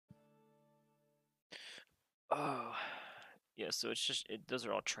Oh, yeah. So it's just those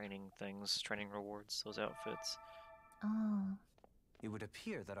are all training things, training rewards. Those outfits. Oh. It would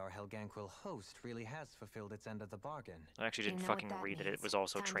appear that our Helganquil host really has fulfilled its end of the bargain. I actually You didn't know what fucking that read it. It means. was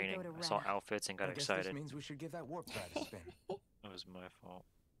also Time to go training. to I saw Rena. outfits and got I guess this excited. means we should give that warp drive a spin. That was my fault.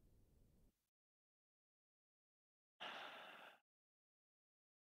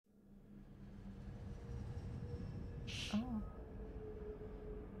 Oh.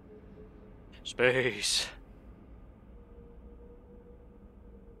 Space.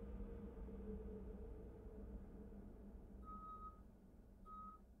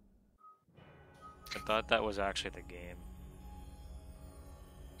 I thought that was actually the game.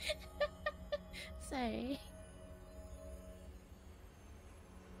 Sorry.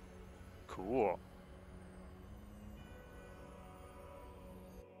 Cool.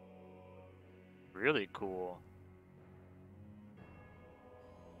 Really cool.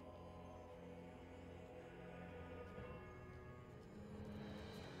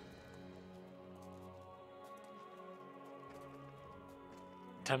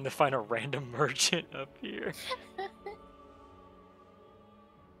 Time to find a random merchant up here.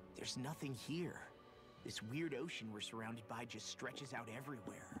 There's nothing here. This weird ocean we're surrounded by just stretches out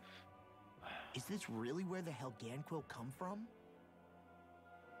everywhere. Is this really where the Helganquil come from?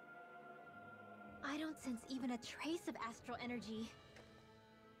 I don't sense even a trace of astral energy.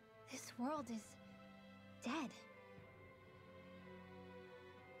 This world is dead.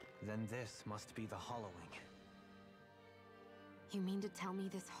 Then this must be the hollowing. You mean to tell me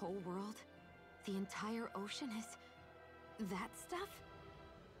this whole world, the entire ocean is that stuff?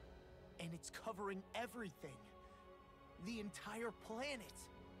 And it's covering everything. The entire planet.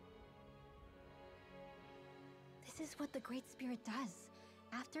 This is what the Great Spirit does.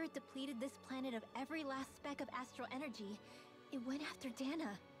 After it depleted this planet of every last speck of astral energy, it went after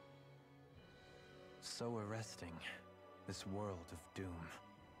Dana. So arresting. This world of doom.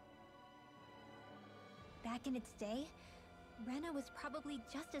 Back in its day, Rena was probably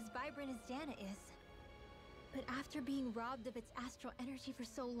just as vibrant as Dana is. But after being robbed of its astral energy for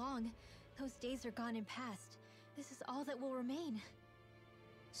so long, those days are gone and past. This is all that will remain.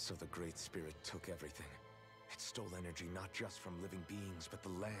 So the Great Spirit took everything. It stole energy not just from living beings, but the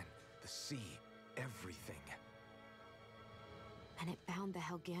land, the sea, everything. And it bound the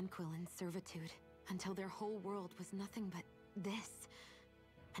Helganquil in servitude until their whole world was nothing but this.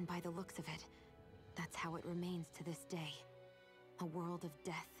 And by the looks of it, that's how it remains to this day. A world of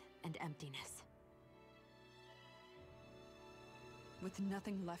death and emptiness. With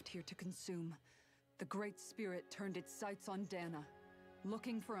nothing left here to consume, the Great Spirit turned its sights on Dana,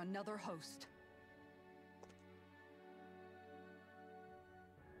 looking for another host.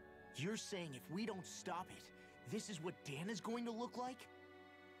 You're saying if we don't stop it, this is what Dana's going to look like?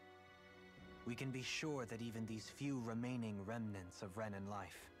 We can be sure that even these few remaining remnants of Renan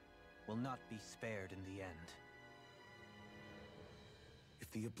life will not be spared in the end.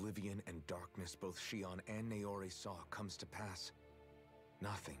 If the oblivion and darkness both Shion and Naori saw comes to pass,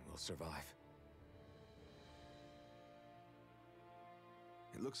 nothing will survive.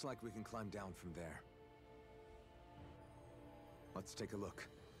 It looks like we can climb down from there. Let's take a look.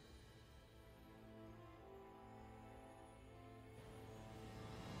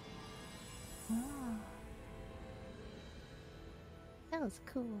 Oh. That was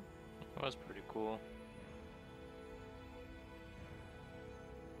cool. That was pretty cool.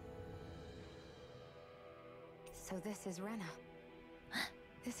 So this is Rena.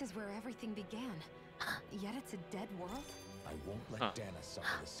 This is where everything began. Yet it's a dead world? I won't let Dana suffer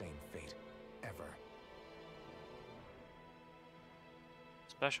the same fate, ever.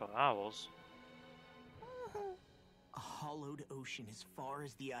 Special owls. A hollowed ocean as far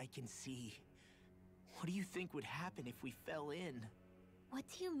as the eye can see. What do you think would happen if we fell in? What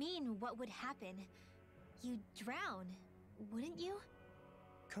do you mean, what would happen? You'd drown, wouldn't you?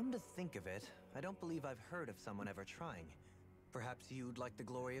 Come to think of it, I don't believe I've heard of someone ever trying. Perhaps you'd like the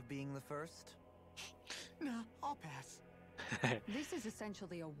glory of being the first? Nah, I'll pass. This is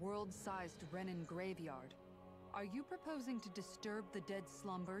essentially a world-sized Renan graveyard. Are you proposing to disturb the dead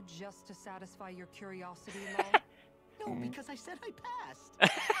slumber just to satisfy your curiosity, Lol? No, because I said I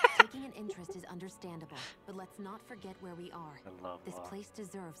passed. Taking an interest is understandable, but let's not forget where we are. I love This love. place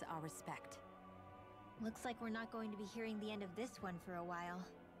deserves our respect. Looks like we're not going to be hearing the end of this one for a while.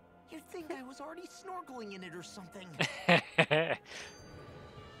 You'd think I was already snorkeling in it or something.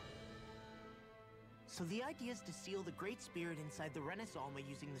 So the idea is to seal the Great Spirit inside the Renaissance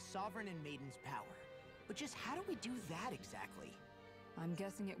using the Sovereign and Maiden's power. But just how do we do that exactly? I'm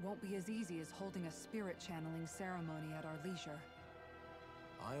guessing it won't be as easy as holding a spirit channeling ceremony at our leisure.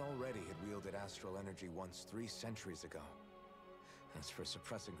 I already had wielded astral energy once 3 centuries ago. As for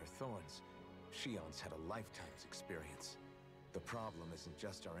suppressing her thorns, Shion's had a lifetime's experience. The problem isn't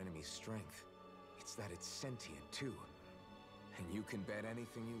just our enemy's strength, it's that it's sentient too. And you can bet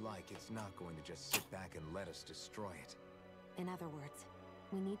anything you like it's not going to just sit back and let us destroy it. In other words,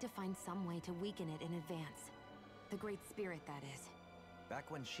 we need to find some way to weaken it in advance. The Great Spirit, that is. Back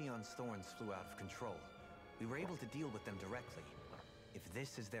when Shion's thorns flew out of control, we were able to deal with them directly. If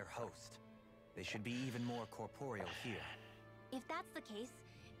this is their host, they should be even more corporeal here. If that's the case,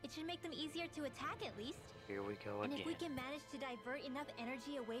 it should make them easier to attack at least. Here we go And again. if we can manage to divert enough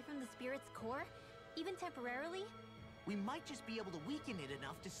energy away from the spirit's core, even temporarily, We might just be able to weaken it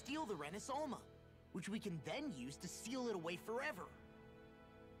enough to steal the Renis Alma, which we can then use to seal it away forever.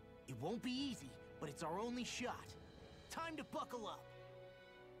 It won't be easy, but it's our only shot. Time to buckle up.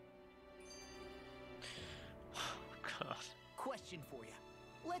 God. Question for you.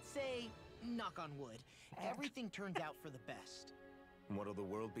 Let's say, knock on wood, everything turns out for the best. What'll the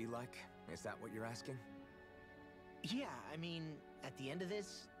world be like? Is that what you're asking? Yeah, I mean, at the end of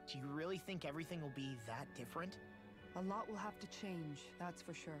this, do you really think everything will be that different? A lot will have to change, that's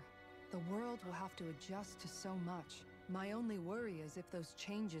for sure. The world will have to adjust to so much. My only worry is if those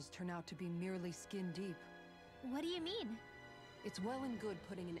changes turn out to be merely skin deep. what do you mean? It's well and good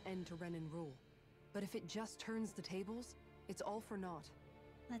putting an end to Renin rule. But if it just turns the tables, it's all for naught.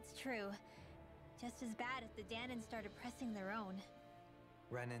 That's true. Just as bad if the Danans started pressing their own.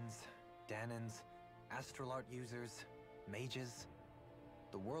 Renins, Danans, astral art users, mages.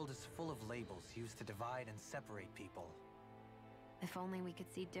 The world is full of labels used to divide and separate people. If only we could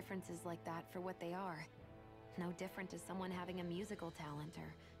see differences like that for what they are. No different to someone having a musical talent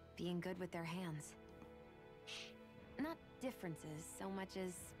or being good with their hands. Not differences so much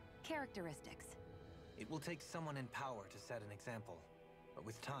as characteristics. It will take someone in power to set an example. But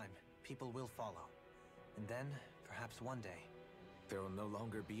with time, people will follow. And then, perhaps one day, There will no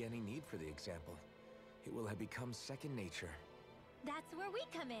longer be any need for the example. It will have become second nature. That's where we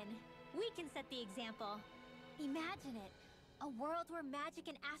come in. We can set the example. Imagine it. A world where magic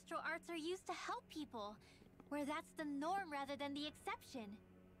and astral arts are used to help people. Where that's the norm rather than the exception.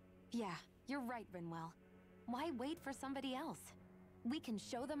 Yeah, you're right, Rinwell. Why wait for somebody else? We can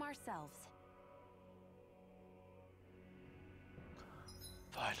show them ourselves.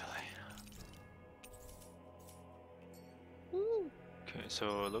 Finally. Ooh. Okay,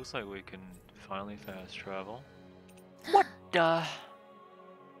 so it looks like we can finally fast travel. What the?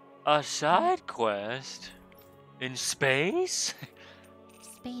 A side quest? In space?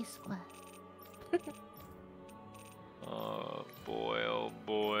 Space quest. Oh boy, oh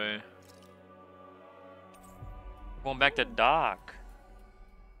boy. Going back to dock.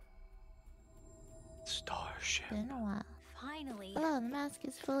 Starship. Been a while. Finally. Oh, the mask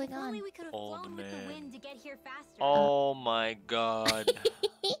is fully If gone. only we could have Old flown with the man. wind to get here faster. Oh my god.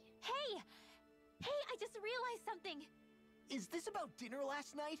 Hey! Hey, I just realized something. Is this about dinner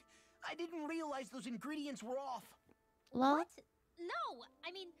last night? I didn't realize those ingredients were off. What? No,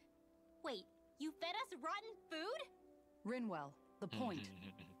 I mean, wait, you fed us rotten food? Rinwell, the point.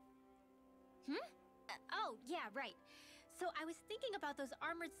 Oh, yeah, right. So I was thinking about those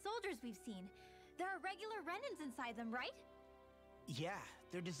armored soldiers we've seen. There are regular Renins inside them, right? Yeah,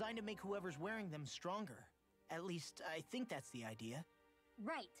 they're designed to make whoever's wearing them stronger. At least, I think that's the idea.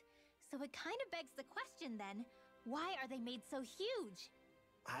 Right. So it kind of begs the question then, why are they made so huge?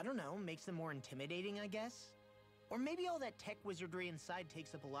 I don't know, makes them more intimidating, I guess? Or maybe all that tech wizardry inside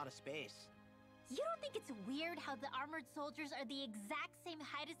takes up a lot of space. You don't think it's weird how the armored soldiers are the exact same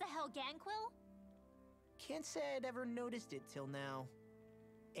height as the Helganquil? Can't say I'd ever noticed it till now.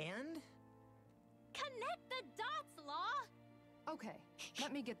 And? Connect the dots, Law! Okay,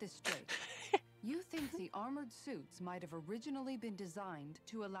 let me get this straight. You think the armored suits might have originally been designed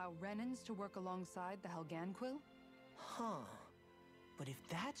to allow Renins to work alongside the Helganquil? Huh. But if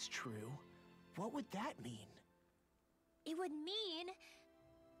that's true, what would that mean? It would mean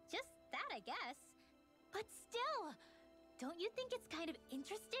just that, I guess. But still, don't you think it's kind of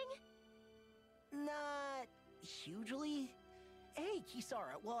interesting? Not hugely. Hey,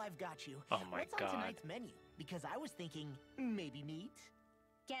 Kisara, well, I've got you. Oh my What's on god. tonight's menu? Because I was thinking maybe meat.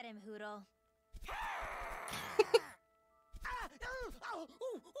 Get him, Hoodle.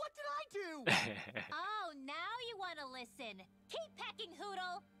 What did I do? Oh, now you want to listen. Keep pecking,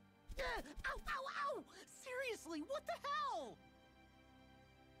 Hoodle. Ow, ow, ow! Seriously, what the hell?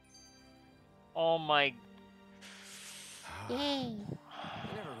 Oh my. Yay.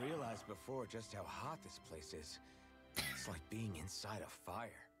 I never realized before just how hot this place is. It's like being inside a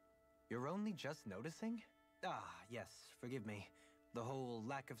fire. You're only just noticing? Ah, yes, forgive me. The whole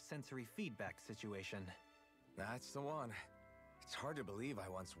lack of sensory feedback situation. That's the one. It's hard to believe I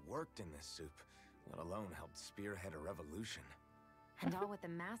once worked in this soup, let alone helped spearhead a revolution. And all with the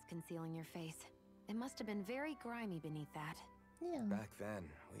mask concealing your face. It must have been very grimy beneath that. Yeah. Back then,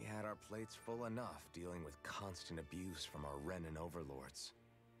 we had our plates full enough dealing with constant abuse from our Renin overlords.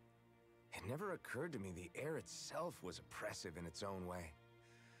 It never occurred to me the air itself was oppressive in its own way.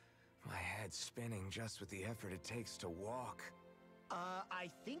 My head's spinning just with the effort it takes to walk. I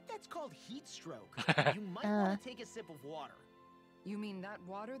think that's called heat stroke. You might want to take a sip of water. You mean that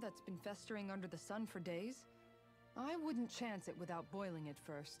water that's been festering under the sun for days? I wouldn't chance it without boiling it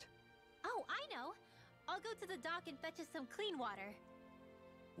first. Oh, I know. I'll go to the dock and fetch us some clean water.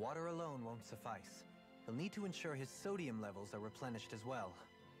 Water alone won't suffice. He'll need to ensure his sodium levels are replenished as well.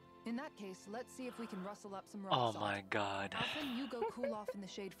 In that case, let's see if we can rustle up some rock Oh salt. my god. Lavren, you go cool off in the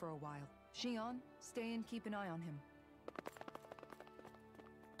shade for a while. Xion, stay and keep an eye on him.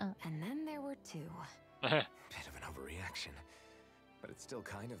 And then there were two. Bit of an overreaction, but it's still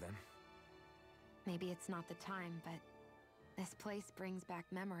kind of them. Maybe it's not the time, but this place brings back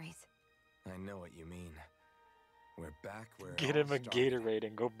memories. I know what you mean. We're back where it Get all him a started. Gatorade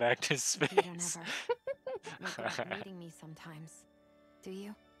and go back to You don't space. ever regret meeting me sometimes, do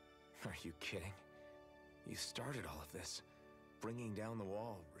you? Are you kidding? You started all of this. Bringing down the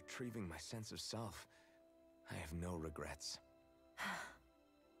wall, retrieving my sense of self. I have no regrets.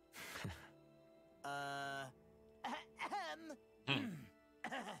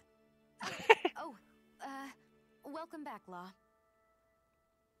 Oh, welcome back, Law.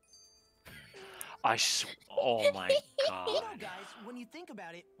 Oh my You god. know, guys, when you think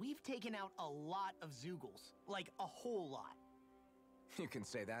about it, we've taken out a lot of Zoogles. Like, a whole lot. You can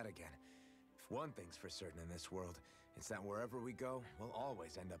say that again. If one thing's for certain in this world, it's that wherever we go, we'll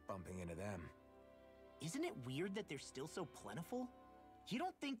always end up bumping into them. Isn't it weird that they're still so plentiful? You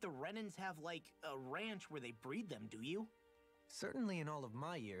don't think the Renins have, like, a ranch where they breed them, do you? Certainly in all of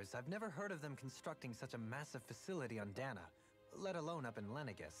my years, I've never heard of them constructing such a massive facility on Dana, let alone up in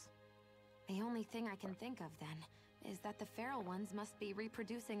Lenegis. The only thing I can think of, then, is that the feral ones must be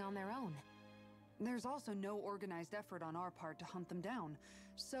reproducing on their own. There's also no organized effort on our part to hunt them down,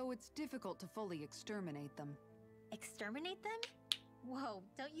 so it's difficult to fully exterminate them. Exterminate them? Whoa,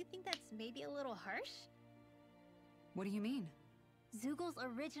 don't you think that's maybe a little harsh? What do you mean? Zoogles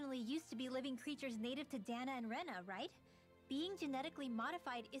originally used to be living creatures native to Dana and Rena, right? Being genetically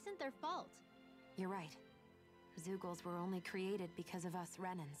modified isn't their fault. You're right. Zoogles were only created because of us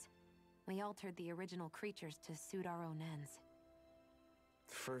Renins. We altered the original creatures to suit our own ends.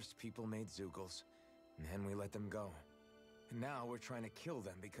 First, people made Zoogles, and then we let them go. And now we're trying to kill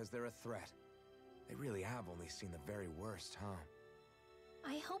them because they're a threat. They really have only seen the very worst, huh?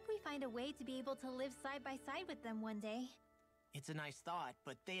 I hope we find a way to be able to live side by side with them one day. It's a nice thought,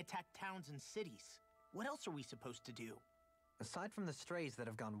 but they attack towns and cities. What else are we supposed to do? Aside from the strays that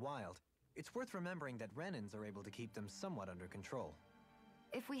have gone wild, it's worth remembering that Renins are able to keep them somewhat under control.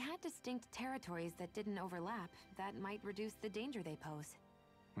 If we had distinct territories that didn't overlap, that might reduce the danger they pose.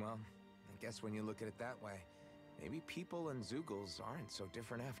 Well, I guess when you look at it that way, maybe people and Zoogles aren't so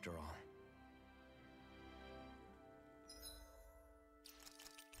different after all.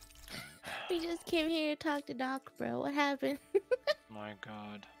 We just came here to talk to Doc, bro. What happened? My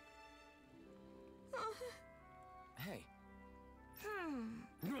god. Hey. Hmm?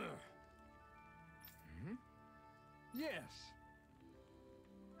 Yes.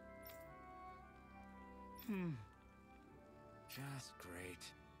 Just great.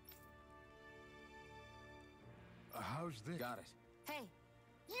 How's this? Got it. Hey!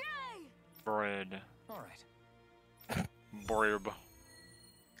 Yay! Bread. All right. Brib.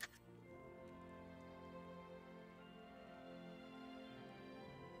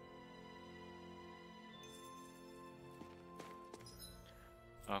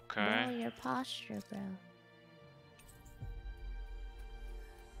 Okay. Bro, your posture, bro.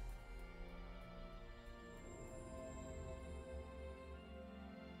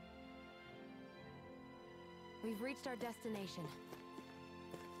 We've reached our destination.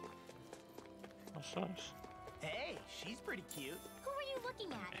 What's this? Hey, she's pretty cute. Who are you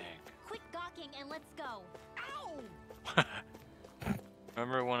looking at? Egg. Quit gawking and let's go. Ow!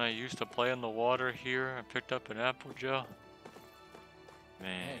 Remember when I used to play in the water here and picked up an apple, Joe?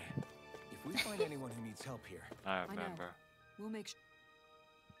 Man, Hey, if we find anyone who needs help here, I know. remember. We'll make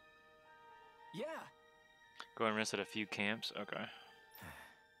yeah. Go and visit a few camps. Okay.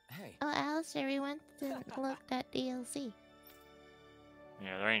 Hey, Oh, Alistair, we went and looked at DLC.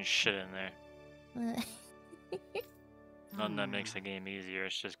 Yeah, there ain't shit in there. Nothing that makes the game easier.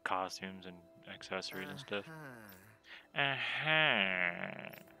 It's just costumes and accessories and stuff. Uh-huh.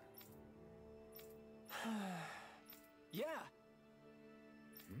 Yeah.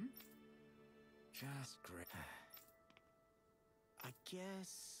 Hmm? Just great. I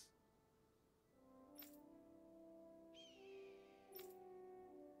guess...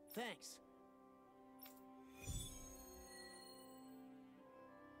 Thanks.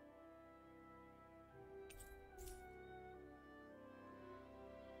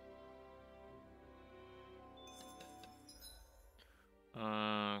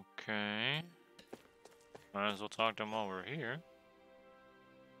 Okay. Might as well talk to him while we're here.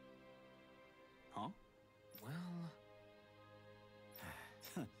 Huh? Well...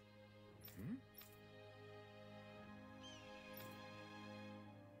 Hmm?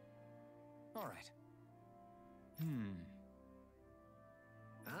 All right.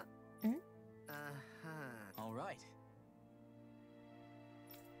 Uh-huh. All right.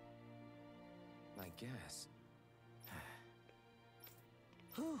 I guess.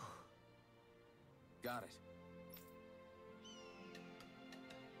 Whew. Got it.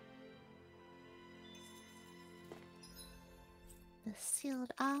 The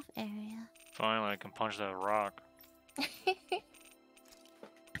sealed off area. Finally, I can punch that rock.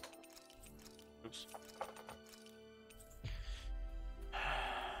 Oops.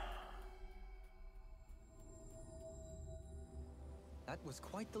 That was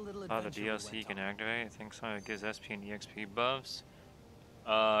quite the little The adventure. DLC you can activate. I think so. It gives SP and EXP buffs.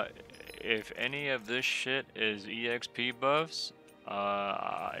 If any of this shit is EXP buffs,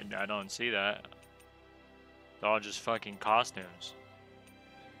 I don't see that. It's all just fucking costumes.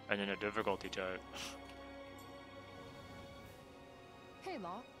 And then a difficulty type. Hey,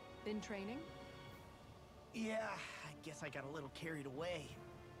 Law. Been training? Yeah, I guess I got a little carried away.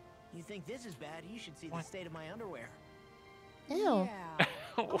 You think this is bad, you should see the state of my underwear. Ew. Yeah.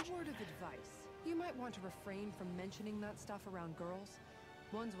 A word of advice. You might want to refrain from mentioning that stuff around girls.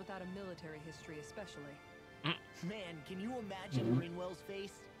 Ones without a military history especially. Man, can you imagine Rinwell's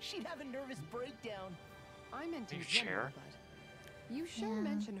face? She'd have a nervous breakdown. I meant in You general, share? but you sure Yeah.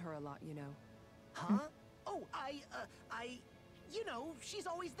 mention her a lot, you know. Huh? Oh, you know, she's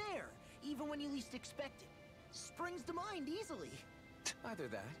always there, even when you least expect it. Springs to mind easily. Either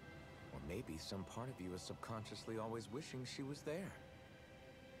that, or maybe some part of you is subconsciously always wishing she was there.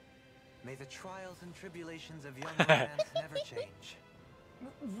 May the trials and tribulations of young romance never change.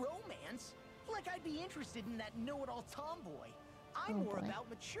 Romance? Like I'd be interested in that know-it-all tomboy. I'm Oh, more boy. about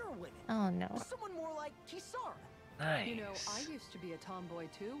mature women. Oh no. Someone more like Kisara. Nice. You know, I used to be a tomboy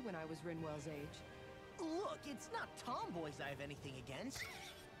too when I was Rinwell's age. Look, it's not tomboys I have anything against.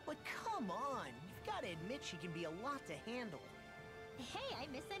 But come on, you've got to admit she can be a lot to handle. Hey, I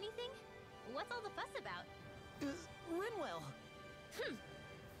miss anything? What's all the fuss about? Rinwell.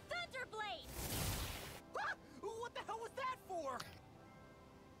 Thunderblade! Ah! What the hell was that for?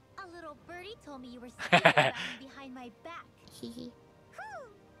 A little birdie told me you were speaking about me behind my back. Hehe.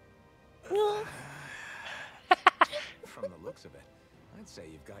 From the looks of it, I'd say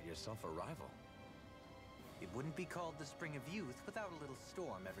you've got yourself a rival. It wouldn't be called the Spring of Youth without a little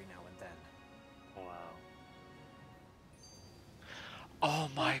storm every now and then. Wow. Oh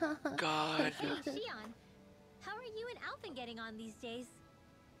my god. Hey, Shion. How are you and Alphen getting on these days?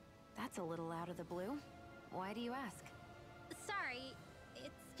 That's a little out of the blue. Why do you ask? Sorry,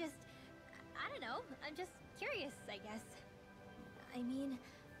 it's just... I don't know, I'm just curious, I guess. I mean,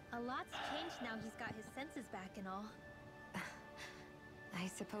 a lot's changed now he's got his senses back and all. I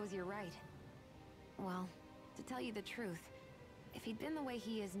suppose you're right. Well, to tell you the truth, if he'd been the way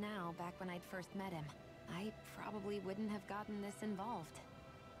he is now back when I'd first met him, I probably wouldn't have gotten this involved.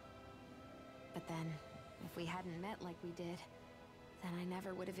 But then, if we hadn't met like we did, then I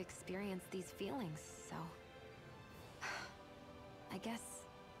never would have experienced these feelings, so... I guess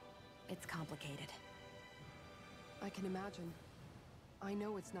it's complicated. I can imagine. I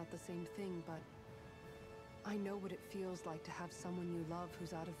know it's not the same thing, but I know what it feels like to have someone you love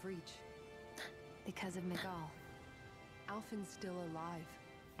who's out of reach. Because of Miguel. Alphen's still alive.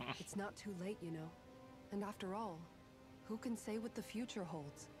 It's not too late, you know. And after all, who can say what the future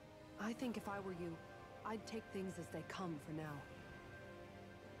holds? I think if I were you, I'd take things as they come for now.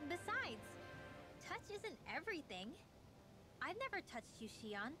 Besides, touch isn't everything. I've never touched you,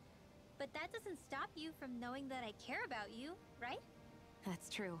 Shion. But that doesn't stop you from knowing that I care about you, right? That's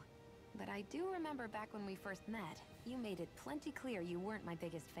true. But I do remember back when we first met, you made it plenty clear you weren't my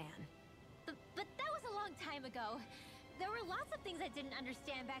biggest fan. But that was a long time ago. There were lots of things I didn't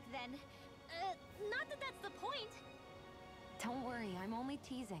understand back then. Not that that's the point. Don't worry, I'm only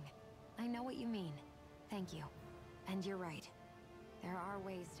teasing. I know what you mean. Thank you. And you're right. There are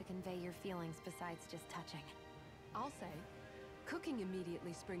ways to convey your feelings besides just touching. I'll say. Cooking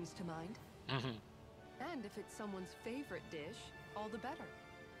immediately springs to mind. And if it's someone's favorite dish, all the better.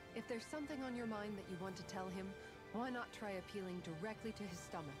 If there's something on your mind that you want to tell him, why not try appealing directly to his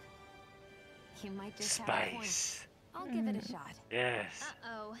stomach? He might just have a point. Spice. I'll give it a shot. Yes.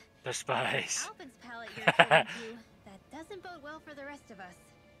 Uh-oh. The spice. Alpin's palate you're appealing to. That doesn't bode well for the rest of us.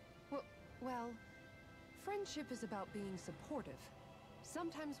 Well, friendship is about being supportive.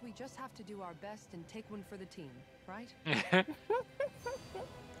 Sometimes we just have to do our best and take one for the team, right?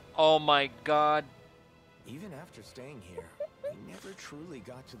 Oh my god. Even after staying here, we never truly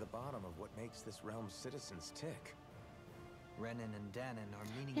got to the bottom of what makes this realm's citizens tick. Renan and Danon are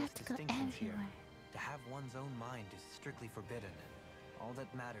You meaningless have to go distinctions here. everywhere. To have one's own mind is strictly forbidden. All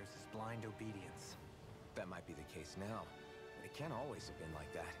that matters is blind obedience. That might be the case now, but it can't always have been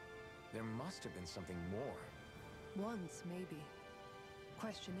like that. There must have been something more. Once, maybe.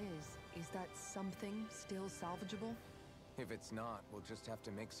 Question is that something still salvageable? If it's not, we'll just have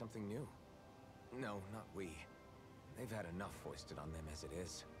to make something new. No, not we. They've had enough foisted on them as it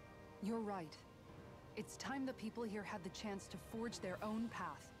is. You're right. It's time the people here had the chance to forge their own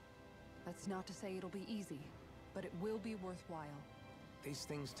path. That's not to say it'll be easy, but it will be worthwhile. These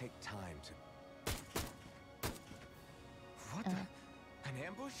things take time to... What the? An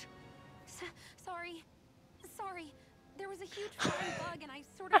ambush? Sorry. There was a huge flying bug and I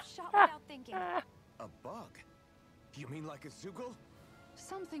sort of shot without thinking. A bug? You mean like a Zoogle?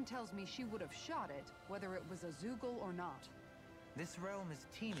 Something tells me she would have shot it, whether it was a Zoogle or not. This realm is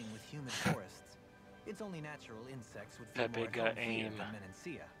teeming with human forests. It's only natural insects would feel That more big got held here aim. than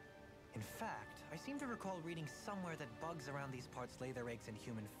Menancia. In fact, I seem to recall reading somewhere that bugs around these parts lay their eggs in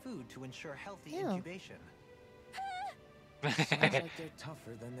human food to ensure healthy Ew. incubation. Sounds like they're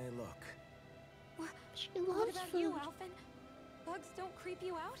tougher than they look. She What loves about food. you, Alphen? Bugs don't creep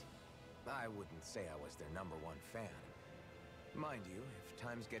you out? I wouldn't say I was their #1 fan. Mind you, if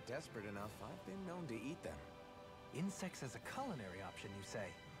times get desperate enough, I've been known to eat them. Insects as a culinary option, you say?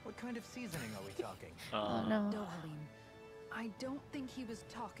 What kind of seasoning are we talking? Oh no. No, Halim. I don't think he was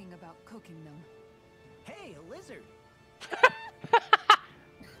talking about cooking them. Hey, a lizard!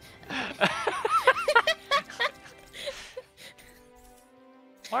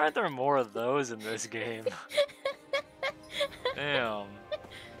 Why aren't there more of those in this game? Damn.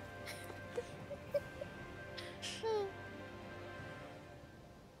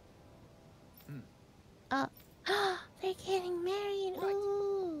 Oh, they're getting married.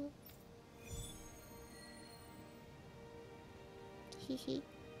 Ooh. Hehe.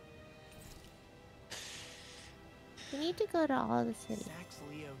 We need to go to all the cities.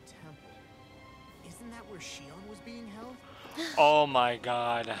 Saxleo Temple. Isn't that where Shion was being held? Oh my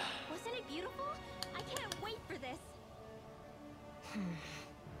god. Wasn't it beautiful? I can't wait for this.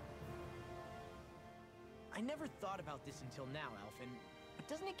 I never thought about this until now, Alphen. But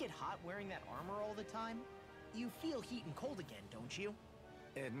doesn't it get hot wearing that armor all the time? You feel heat and cold again, don't you?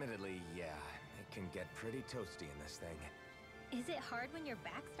 Admittedly, yeah, it can get pretty toasty in this thing. Is it hard when your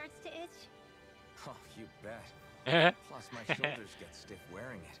back starts to itch? Oh, you bet. Plus, my shoulders get stiff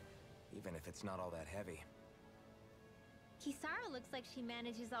wearing it, even if it's not all that heavy. Kisara looks like she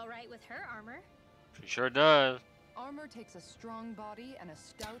manages all right with her armor. She sure does. Armor takes a strong body and a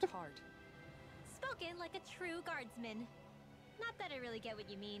stout heart. Spoken like a true guardsman. Not that I really get what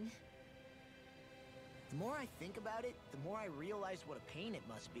you mean. The more I think about it, the more I realize what a pain it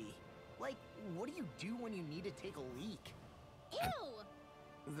must be. Like, what do you do when you need to take a leak? Ew!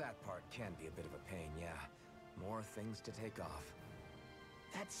 That part can be a bit of a pain, yeah. More things to take off.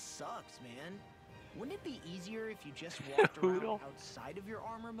 That sucks, man. Wouldn't it be easier if you just walked around Poodle. outside of your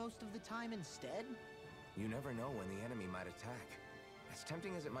armor most of the time instead? You never know when the enemy might attack. As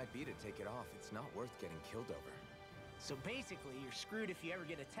tempting as it might be to take it off, it's not worth getting killed over. So basically, you're screwed if you ever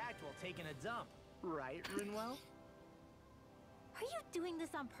get attacked while taking a dump. Right, Rinwell? Are you doing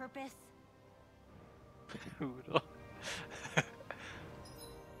this on purpose? Poodle.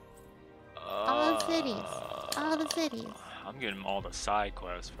 All the cities. All the cities. I'm getting all the side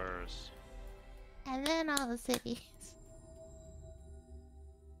quests first. And then all the cities.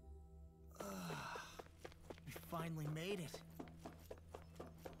 We finally made it.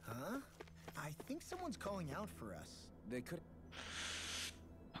 Huh? I think someone's calling out for us. They could...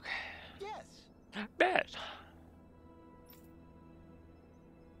 Okay. Yes. Bet.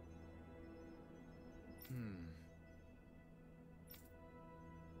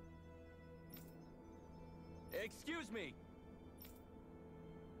 Excuse me.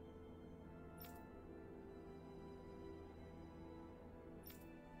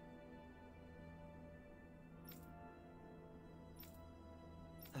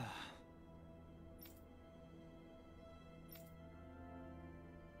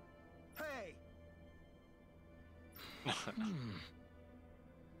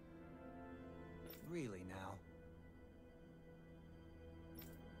 Really now?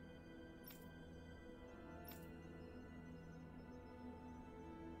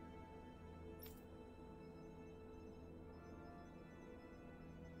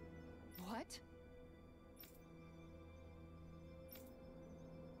 What?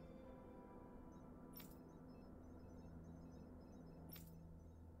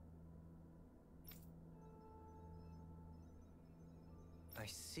 I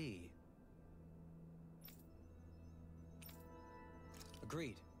see.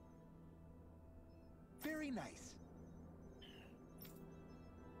 Agreed. Very nice.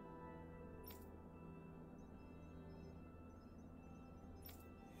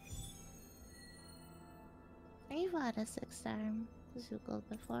 I fought a 6-star Zuko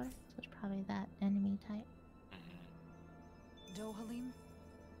before, so it's probably that enemy type. Dohalim,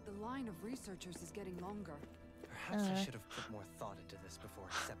 the line of researchers is getting longer. Perhaps I should have put more thought into this before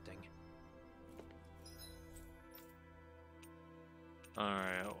accepting.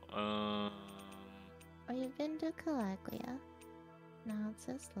 Alright, We've been to Calaglia. Now it's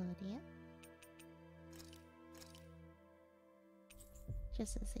Cislodia.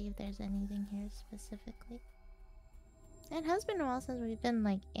 Just to see if there's anything here specifically. It has been a while since we've been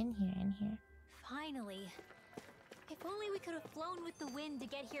like in here. Finally. If only we could have flown with the wind to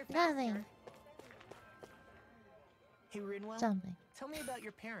get here faster. Nothing. Hey, Rinwell. Something. Tell me about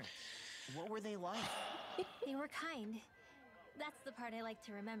your parents. What were they like? They were kind. That's the part I like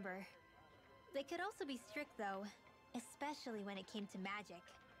to remember. They could also be strict though, especially when it came to magic.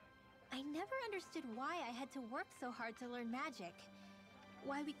 I never understood why I had to work so hard to learn magic.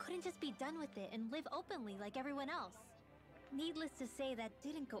 Why we couldn't just be done with it and live openly like everyone else. Needless to say, that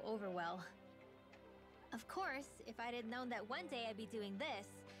didn't go over well. Of course, if I'd had known that one day I'd be doing this,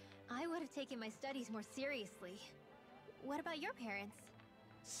 I would have taken my studies more seriously. What about your parents?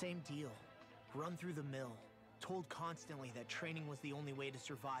 Same deal. Run through the mill. Told constantly that training was the only way to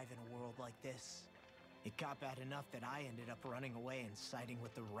survive in a world like this. It got bad enough that I ended up running away and siding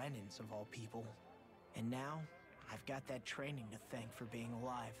with the Renans of all people. And now, I've got that training to thank for being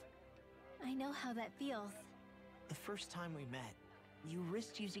alive. I know how that feels. The first time we met, you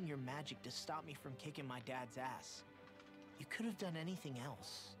risked using your magic to stop me from kicking my dad's ass. You could have done anything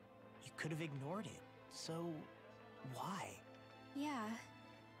else. You could have ignored it. So, why? Yeah,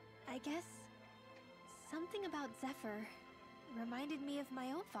 I guess something about Zephyr reminded me of my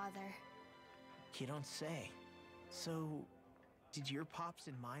own father. You don't say. So, did your pops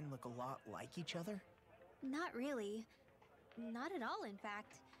and mine look a lot like each other? Not really. Not at all, in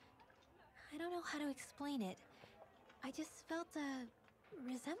fact. I don't know how to explain it. I just felt a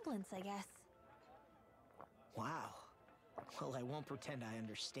resemblance, I guess. Wow. Well, I won't pretend I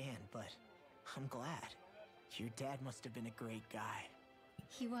understand, but I'm glad. Your dad must have been a great guy.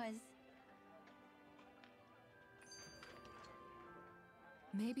 He was.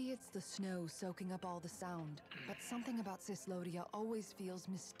 Maybe it's the snow soaking up all the sound, but something about Cislodia always feels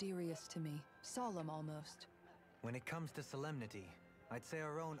mysterious to me. Solemn, almost. When it comes to solemnity, I'd say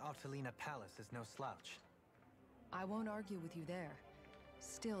our own Octalina Palace is no slouch. I won't argue with you there.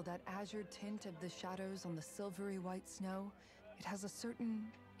 Still, that azure tint of the shadows on the silvery white snow, it has a certain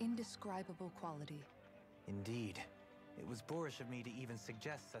indescribable quality. Indeed. It was boorish of me to even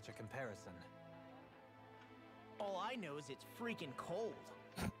suggest such a comparison. All I know is it's freaking cold.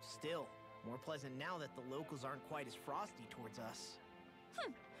 Still, more pleasant now that the locals aren't quite as frosty towards us.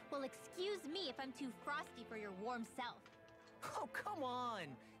 Well, excuse me if I'm too frosty for your warm self. Oh, come on!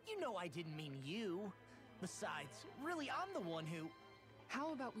 You know I didn't mean you. Besides, really, I'm the one who...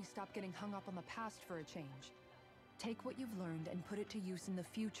 How about we stop getting hung up on the past for a change? Take what you've learned and put it to use in the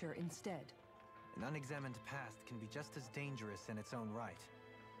future instead. An unexamined past can be just as dangerous in its own right.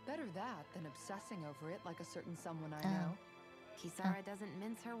 Better that than obsessing over it like a certain someone I know. Kisara doesn't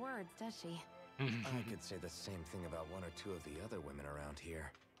mince her words, does she? I could say the same thing about one or two of the other women around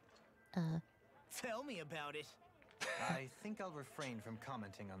here. Tell me about it. I think I'll refrain from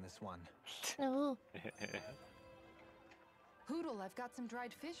commenting on this one. No. Hoodle, I've got some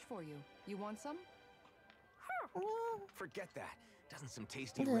dried fish for you. You want some? Forget that. Doesn't some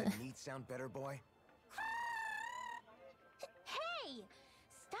tasty red meat sound better, boy? Hey!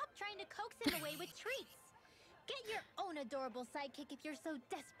 Stop trying to coax him away with treats! Get your own adorable sidekick if you're so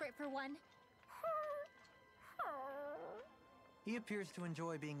desperate for one. He appears to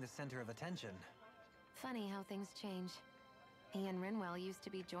enjoy being the center of attention. Funny how things change. He and Rinwell used to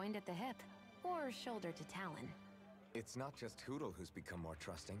be joined at the hip, or shoulder to talon. It's not just Hoodle who's become more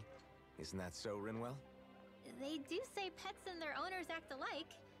trusting. Isn't that so, Rinwell? They do say pets and their owners act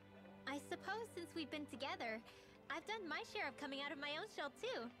alike. I suppose since we've been together, I've done my share of coming out of my own shell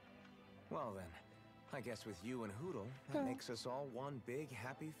too. Well then, I guess with you and Hootle, that makes us all one big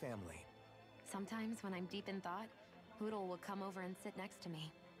happy family. Sometimes when I'm deep in thought, Hootle will come over and sit next to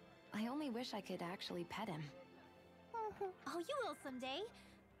me. I only wish I could actually pet him. Oh, you will someday.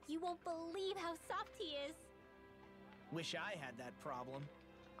 You won't believe how soft he is. Wish I had that problem.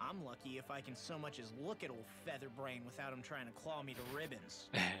 I'm lucky if I can so much as look at old Featherbrain without him trying to claw me to ribbons.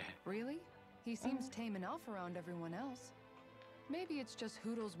 Really? He seems tame enough around everyone else. Maybe it's just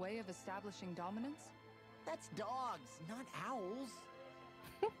Hootle's way of establishing dominance? That's dogs, not owls.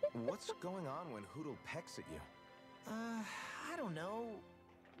 What's going on when Hootle pecks at you? I don't know.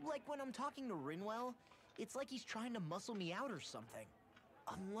 Like when I'm talking to Rinwell, it's like he's trying to muscle me out or something.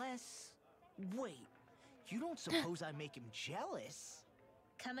 Unless... Wait, you don't suppose I make him jealous?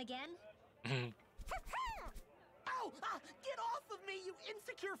 Come again? Ow! Get off of me, you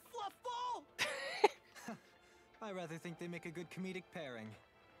insecure fluffball! I rather think they make a good comedic pairing.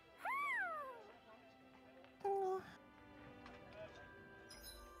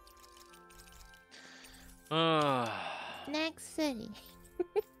 Next city.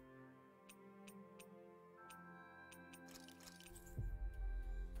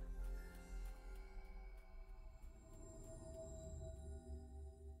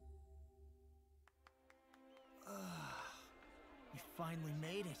 You finally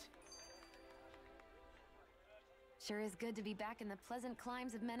made it. Sure is good to be back in the pleasant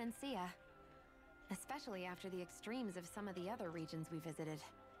climes of Menancia. Especially after the extremes of some of the other regions we visited.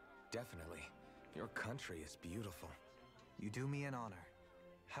 Definitely. Your country is beautiful. You do me an honor.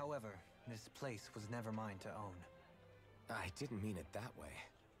 However, this place was never mine to own. I didn't mean it that way.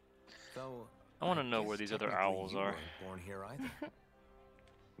 Though I want to know guess where these other technically owls you are. weren't born here either.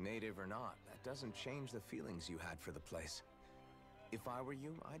 Native or not, that doesn't change the feelings you had for the place. If I were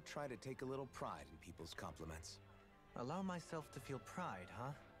you, I'd try to take a little pride in people's compliments. Allow myself to feel pride,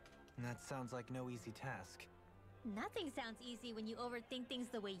 huh? That sounds like no easy task. Nothing sounds easy when you overthink things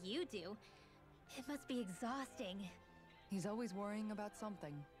the way you do. It must be exhausting. He's always worrying about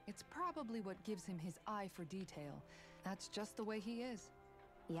something. It's probably what gives him his eye for detail. That's just the way he is.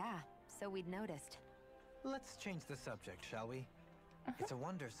 Yeah, so we'd noticed. Let's change the subject, shall we? It's a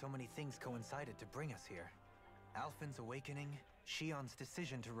wonder so many things coincided to bring us here. Alphen's awakening, Shion's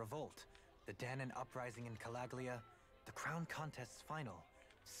decision to revolt, the Danon uprising in Calaglia, the crown contest's final,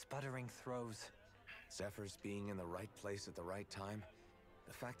 sputtering throws. Zephyr's being in the right place at the right time.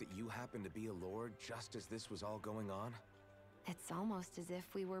 The fact that you happened to be a lord just as this was all going on. It's almost as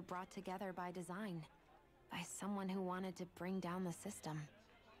if we were brought together by design. By someone who wanted to bring down the system.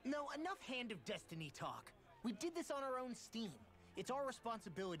 No, enough Hand of Destiny talk. We did this on our own steam. It's our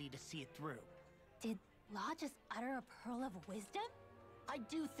responsibility to see it through. Did Law just utter a pearl of wisdom? I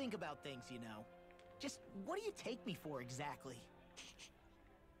do think about things, you know. Just what do you take me for exactly?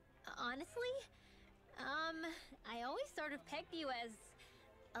 Honestly, I always sort of pegged you as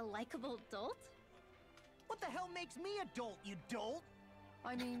a likable dolt. What the hell makes me a dolt, you dolt?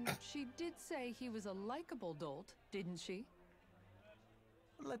 I mean, she did say he was a likable dolt, didn't she?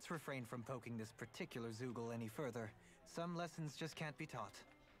 Let's refrain from poking this particular Zoogle any further. Some lessons just can't be taught.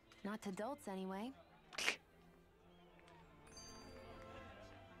 Not to dolts, anyway.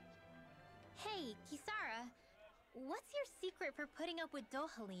 Hey, Kisara, what's your secret for putting up with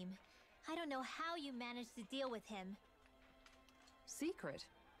Dohalim? I don't know how you managed to deal with him. Secret?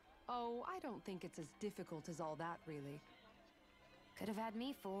 Oh, I don't think it's as difficult as all that, really. Could have had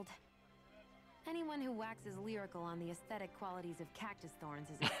me fooled. Anyone who waxes lyrical on the aesthetic qualities of cactus thorns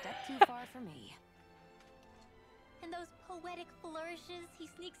is a step too far for me. And those poetic flourishes he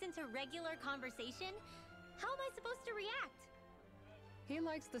sneaks into regular conversation? How am I supposed to react? He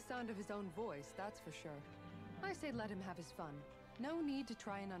likes the sound of his own voice, that's for sure. I say let him have his fun. No need to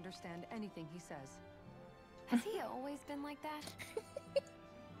try and understand anything he says. Has he always been like that?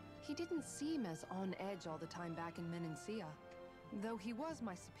 He didn't seem as on edge all the time back in Menancia. Though he was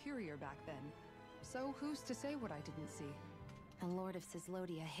my superior back then. So who's to say what I didn't see? A lord of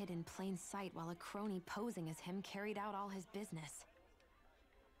Cislodia hid in plain sight while a crony posing as him carried out all his business.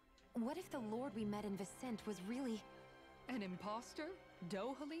 What if the lord we met in Vicente was really... An imposter?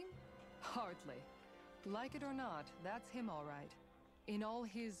 Dohalim? Hardly. Like it or not, that's him all right. In all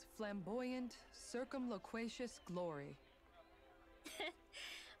his flamboyant, circumloquacious glory.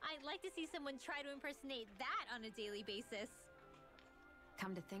 I'd like to see someone try to impersonate that on a daily basis.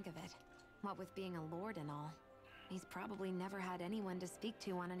 Come to think of it, what with being a lord and all, he's probably never had anyone to speak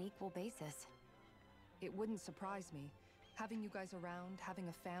to on an equal basis. It wouldn't surprise me. Having you guys around, having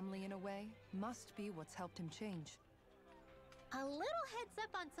a family in a way, must be what's helped him change. A little heads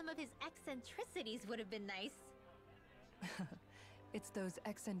up on some of his eccentricities would have been nice. It's those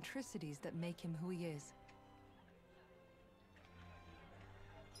eccentricities that make him who he is.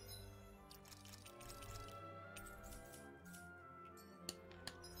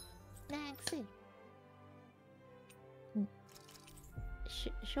 Maxie.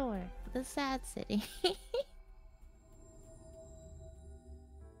 Sure, the sad city.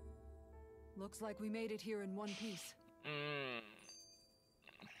 Looks like we made it here in one piece.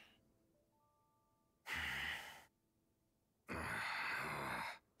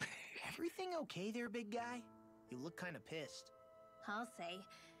 Everything okay there, big guy? You look kind of pissed. I'll say.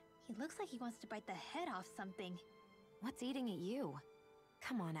 He looks like he wants to bite the head off something. What's eating at you?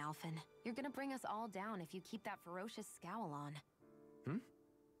 Come on, Alphen. You're gonna bring us all down if you keep that ferocious scowl on.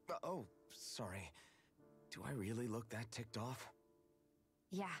 Oh, sorry. Do I really look that ticked off?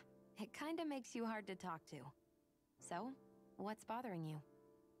 Yeah, it kinda makes you hard to talk to. So, what's bothering you?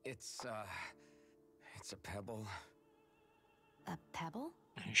 It's a pebble. A pebble?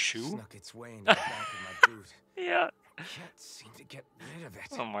 Shoe? Snuck its way into the back of my boot. Yeah. Can't seem to get rid of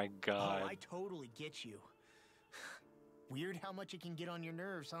it. Oh my Oh, god. I totally get you. Weird how much it can get on your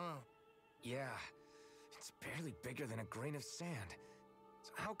nerves, huh? Yeah. It's barely bigger than a grain of sand.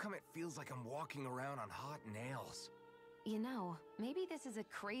 So how come it feels like I'm walking around on hot nails? You know, maybe this is a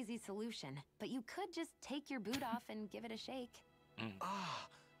crazy solution, but you could just take your boot off and give it a shake. Ah,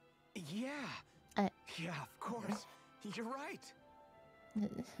 yeah. Yeah, of course. You're right.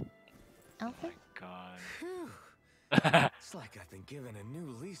 Alpha? God. Phew. It's like I've been given a new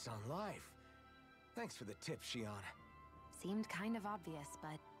lease on life. Thanks for the tip, Shion. Seemed kind of obvious,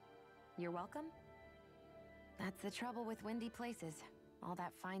 but you're welcome. That's the trouble with windy places. All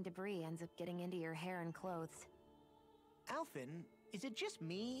that fine debris ends up getting into your hair and clothes. Alphen, is it just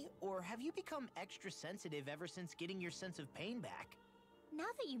me, or have you become extra sensitive ever since getting your sense of pain back? Now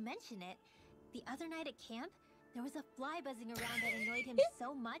that you mention it, the other night at camp, there was a fly buzzing around that annoyed him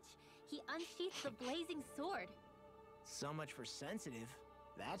so much, he unsheathed the blazing sword. So much for sensitive.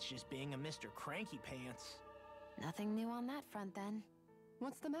 That's just being a Mr. Cranky Pants. Nothing new on that front, then.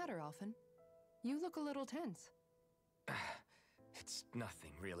 What's the matter, Alphen? You look a little tense. It's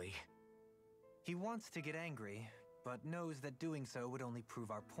nothing, really. He wants to get angry, but knows that doing so would only prove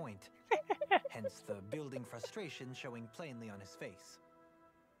our point. Hence the building frustration showing plainly on his face.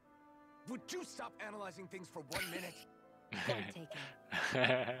 Would you stop analyzing things for 1 minute? Point taken.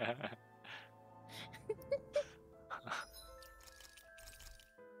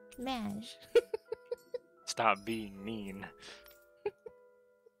 Mash. Stop being mean.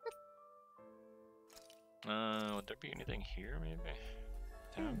 Would there be anything here, maybe?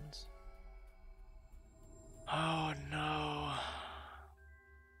 Towns? Oh no.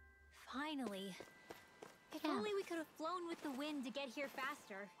 Finally. If Yeah. only we could have flown with the wind to get here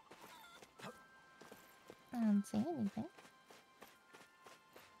faster. I don't see anything.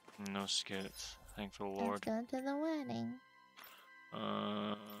 No skits. Thank the Let's Lord. go to the wedding.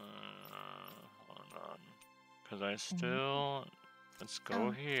 Hold on. Cause I still... Let's go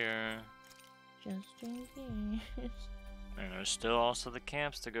Oh. here. Just in case. And there's still also the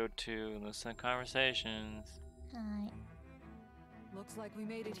camps to go to and listen to conversations. Hi. Looks like we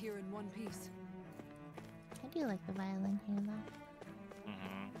made it here in one piece. I do like the violin here, though.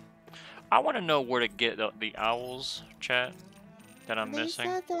 I want to know where to get the owls, chat, that I'm They missing.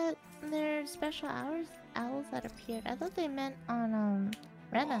 said that there are special owls that appeared. I thought they meant on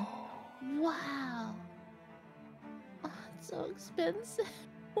Rena. Wow. Oh, it's so expensive.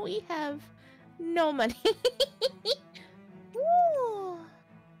 We have no money. Woo.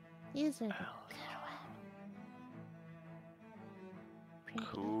 These are the good ones.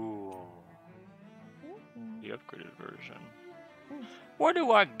 Cool. Pretty. The upgraded version. Mm. Where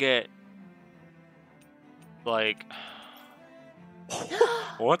do I get, like,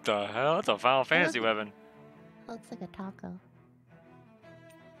 what the hell? That's a Final Fantasy weapon. Looks like a taco.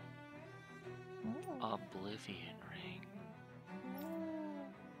 Oh. Oblivion ring.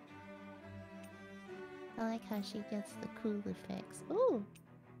 I like how she gets the cool effects. Ooh.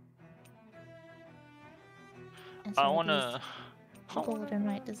 And I so wanna. these gold and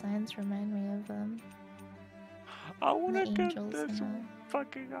white designs remind me of I wanna the get angels this and all.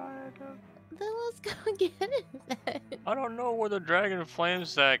 fucking item. Then let's go get it then. I don't know where the dragon flame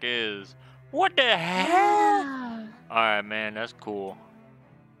sack is. What the hell? Wow. Alright, man, that's cool.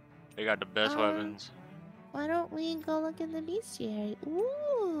 They got the best weapons. Why don't we go look in the bestiary?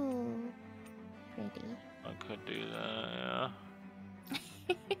 Ooh. Pretty. I could do that,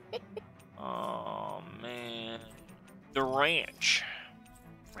 yeah. Oh, man. The ranch.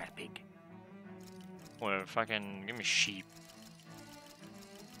 Rapid. What, fucking, give me sheep.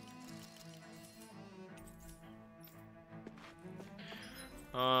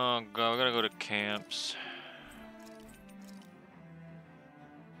 Oh god, we gotta go to camps.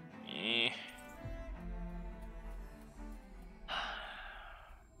 Eh.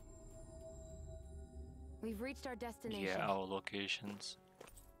 We've reached our destination. Yeah, our locations.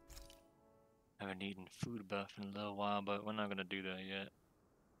 Haven't eaten food buff in a little while, but we're not gonna do that yet.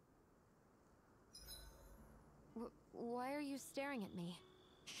 Why are you staring at me?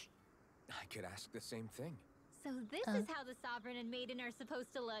 I could ask the same thing. So this is how the Sovereign and Maiden are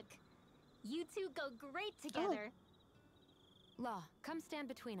supposed to look. You two go great together. Law, come stand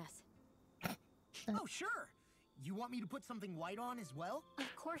between us. Oh, sure. You want me to put something white on as well?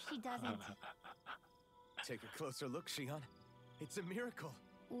 Of course she doesn't. Take a closer look, Shion. It's a miracle.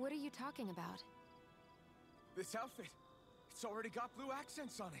 What are you talking about? This outfit, it's already got blue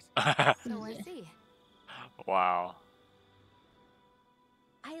accents on it. So I see. Wow.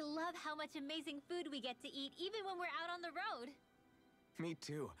 I love how much amazing food we get to eat even when we're out on the road. Me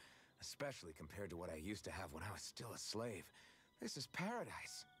too. Especially compared to what I used to have when I was still a slave. This is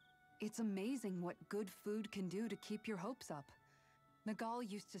paradise. It's amazing what good food can do to keep your hopes up. Nagal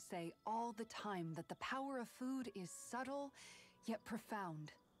used to say all the time that the power of food is subtle, yet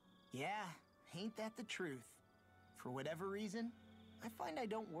profound. Yeah, ain't that the truth? For whatever reason, I find I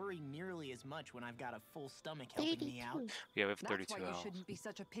don't worry nearly as much when I've got a full stomach helping me out. Yeah, we have That's 32 why you hours. shouldn't be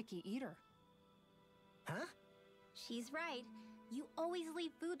such a picky eater. Huh? She's right. You always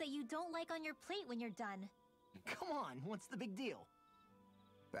leave food that you don't like on your plate when you're done. Come on, what's the big deal?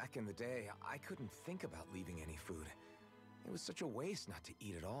 Back in the day, I couldn't think about leaving any food. It was such a waste not to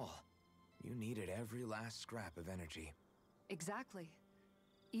eat at all. You needed every last scrap of energy. Exactly.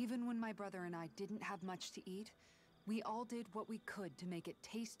 Even when my brother and I didn't have much to eat, we all did what we could to make it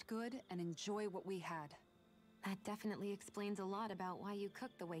taste good and enjoy what we had. That definitely explains a lot about why you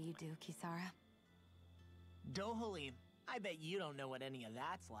cook the way you do, Kisara. Dohalim, I bet you don't know what any of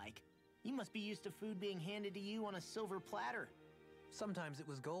that's like. You must be used to food being handed to you on a silver platter. Sometimes it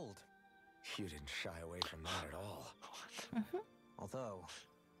was gold. You didn't shy away from that at all. Although,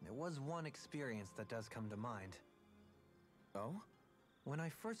 there was one experience that does come to mind. Oh? When I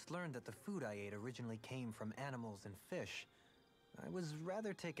first learned that the food I ate originally came from animals and fish, I was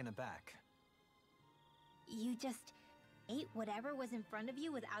rather taken aback. You just ate whatever was in front of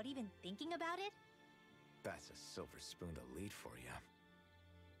you without even thinking about it? That's a silver spoon elite for you.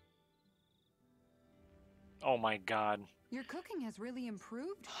 Oh my god. Your cooking has really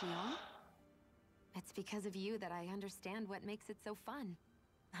improved, Shion. It's because of you that I understand what makes it so fun.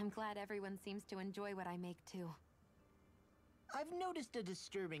 I'm glad everyone seems to enjoy what I make too. I've noticed a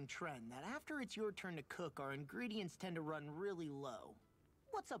disturbing trend that after it's your turn to cook, our ingredients tend to run really low.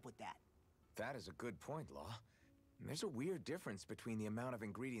 What's up with that? That is a good point, Law. There's a weird difference between the amount of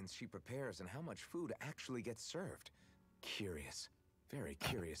ingredients she prepares and how much food actually gets served. Curious. Very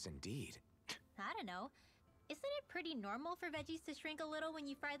curious indeed. I don't know. Isn't it pretty normal for veggies to shrink a little when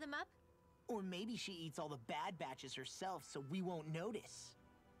you fry them up? Or maybe she eats all the bad batches herself so we won't notice.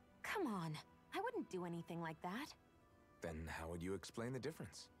 Come on, I wouldn't do anything like that. Then how would you explain the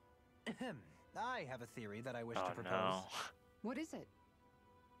difference? Ahem. I have a theory that I wish to Oh propose. no. What is it?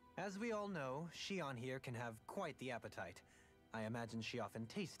 As we all know, Shion here can have quite the appetite. I imagine she often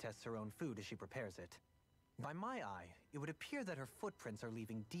taste tests her own food as she prepares it. By my eye, it would appear that her footprints are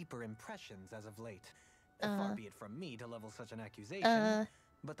leaving deeper impressions as of late. Far be it from me to level such an accusation,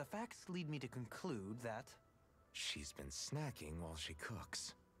 but the facts lead me to conclude that... She's been snacking while she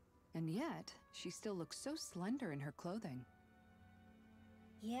cooks. And yet, she still looks so slender in her clothing.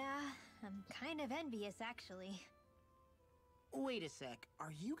 Yeah, I'm kind of envious actually. Wait a sec,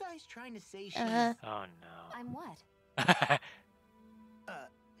 are you guys trying to say she's... Oh no. I'm what?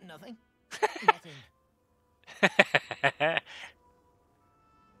 Nothing? Nothing.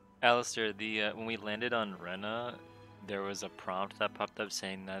 Alistair, when we landed on Rena, there was a prompt that popped up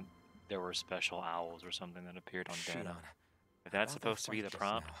saying that there were special owls or something that appeared on Shion, Dana. If that's about supposed to be fight the just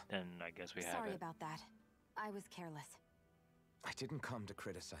prompt, now. then I guess we have Sorry it. about that. I was careless. I didn't come to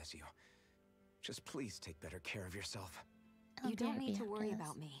criticize you. Just please take better care of yourself. You don't need to worry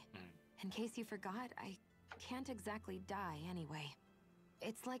about about me. In case you forgot, I can't exactly die anyway.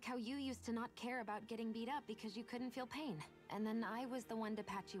 It's like how you used to not care about getting beat up because you couldn't feel pain, and then I was the one to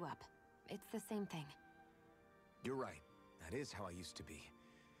patch you up. It's the same thing. You're right. That is how I used to be.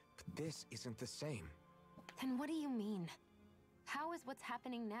 But this isn't the same. Then what do you mean? How is what's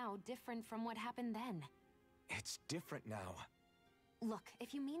happening now different from what happened then? It's different now. Look,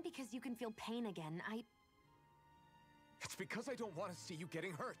 if you mean because you can feel pain again, It's because I don't want to see you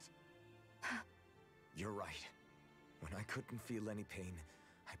getting hurt. You're right. When I couldn't feel any pain,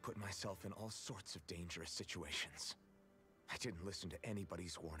 I put myself in all sorts of dangerous situations. I didn't listen to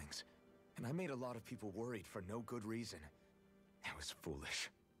anybody's warnings, and I made a lot of people worried for no good reason. It was foolish.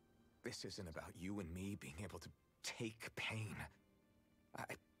 This isn't about you and me being able to take pain.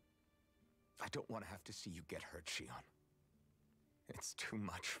 I don't want to have to see you get hurt, Shion. It's too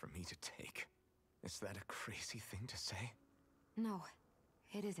much for me to take. Is that a crazy thing to say? No,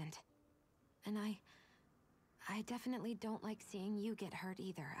 it isn't. And I definitely don't like seeing you get hurt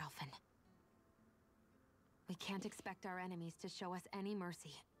either, Alphen. We can't expect our enemies to show us any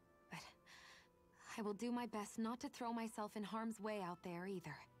mercy. But I will do my best not to throw myself in harm's way out there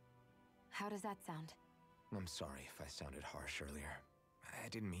either. How does that sound? I'm sorry if I sounded harsh earlier. I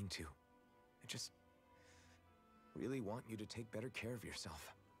didn't mean to. I just really want you to take better care of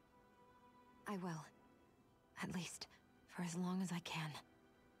yourself. I will. At least, for as long as I can.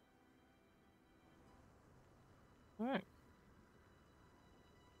 Alright.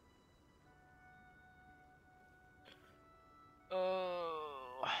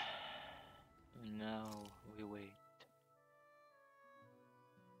 Oh. Now we wait.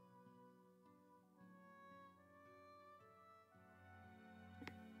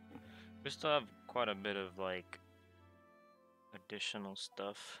 We still have quite a bit of, like, additional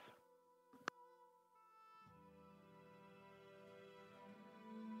stuff.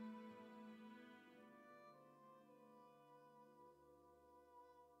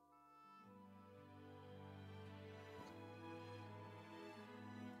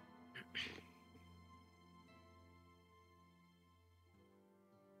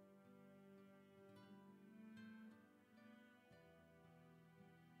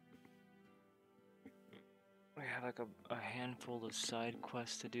 We have like a handful of side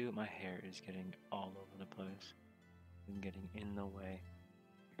quests to do. My hair is getting all over the place and getting in the way.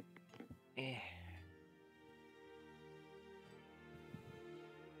 Eh.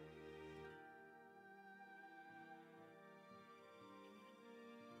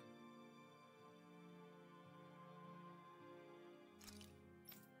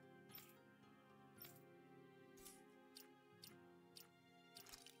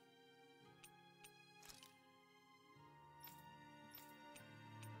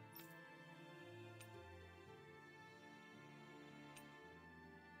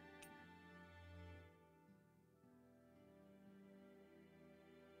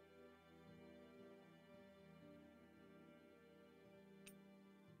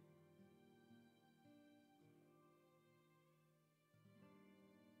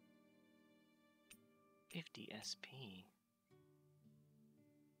 $50 SP.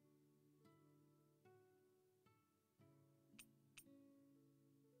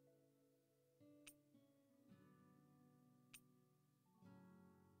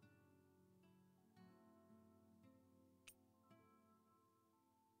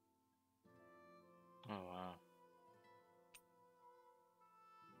 Oh wow.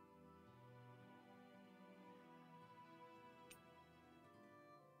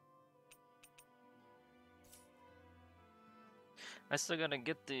 I still gotta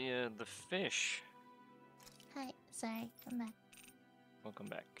get the fish. Hi, sorry, I'm back. Welcome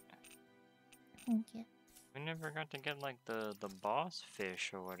back. Thank you. We never got to get like the boss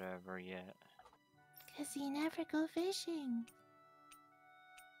fish or whatever yet. Cause you never go fishing.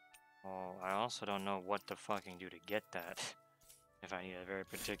 Oh, I also don't know what to fucking do to get that. If I need a very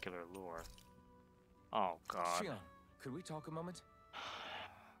particular lure. Oh god. Shion, could we talk a moment?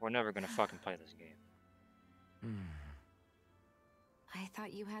 We're never gonna fucking play this game. I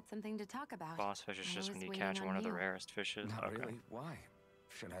thought you had something to talk about. Boss fish is I just was when you waiting catch on one of the you. rarest fishes. Not Okay. really. Why?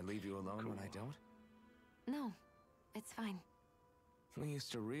 Should I leave you alone when I don't? No, it's fine. We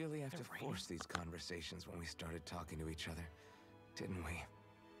used to really have to They're force these conversations when we started talking to each other, didn't we?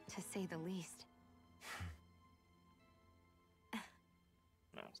 To say the least.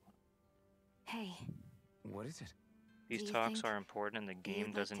 No, it's not. Hey, What is it? These Do you talks think are important and the you'd game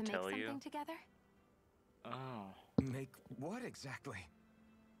like doesn't to make tell you. something together? Oh. Make what exactly?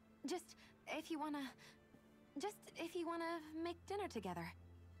 Just if you wanna make dinner together.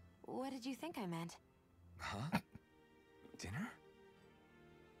 What did you think I meant? Huh? Dinner?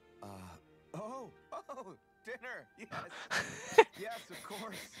 Oh, dinner! Yes! Yes, of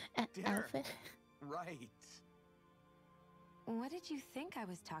course! Dinner! Alphen? Right! What did you think I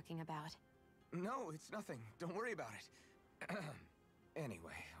was talking about? No, it's nothing. Don't worry about it.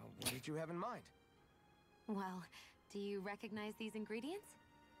 Anyway, what did you have in mind? Well, do you recognize these ingredients?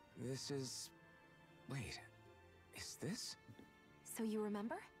 This is... Wait, is this? So you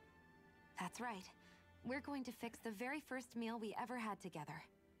remember? That's right. We're going to fix the very first meal we ever had together.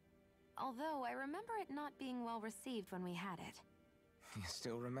 Although I remember it not being well received when we had it. You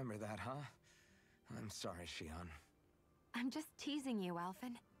still remember that, huh? I'm sorry, Shion. I'm just teasing you,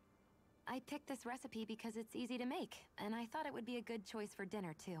 Alphen. I picked this recipe because it's easy to make, and I thought it would be a good choice for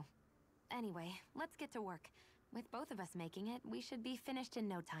dinner, too. Anyway, let's get to work. With both of us making it, we should be finished in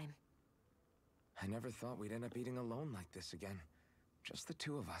no time. I never thought we'd end up eating alone like this again. Just the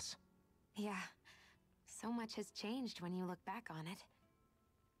two of us. Yeah. So much has changed when you look back on it.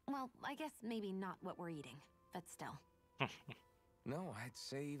 Well, I guess maybe not what we're eating, but still. No, I'd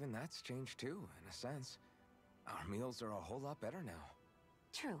say even that's changed too, in a sense. Our meals are a whole lot better now.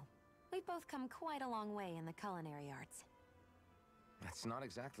 True. We've both come quite a long way in the culinary arts. That's not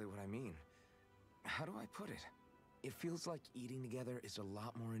exactly what I mean. How do I put it? It feels like eating together is a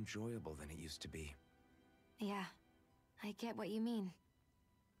lot more enjoyable than it used to be. Yeah, I get what you mean.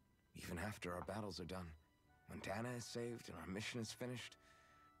 Even after our battles are done, when Dana is saved and our mission is finished,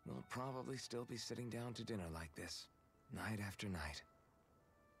 we'll probably still be sitting down to dinner like this, night after night.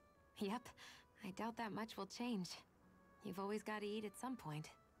 Yep, I doubt that much will change. You've always got to eat at some point.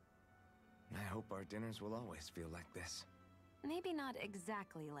 I hope our dinners will always feel like this. Maybe not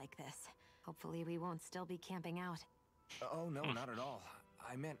exactly like this. Hopefully we won't still be camping out. Oh, no, not at all.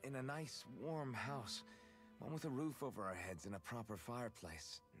 I meant in a nice, warm house. One with a roof over our heads and a proper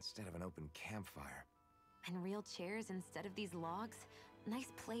fireplace, instead of an open campfire. And real chairs instead of these logs.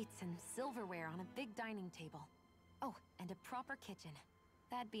 Nice plates and silverware on a big dining table. Oh, and a proper kitchen.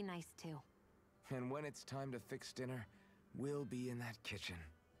 That'd be nice too. And when it's time to fix dinner, we'll be in that kitchen.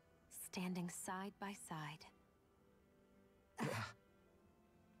 Standing side by side.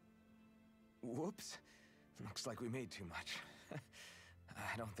 Whoops. Looks like we made too much.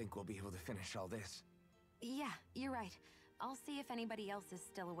 I don't think we'll be able to finish all this. Yeah, you're right. I'll see if anybody else is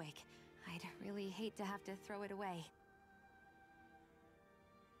still awake. I'd really hate to have to throw it away.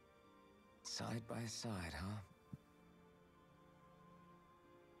 Side by side, huh?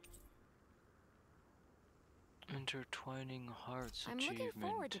 Intertwining hearts I'm achievement. looking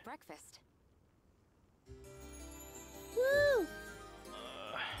forward to breakfast. Woo!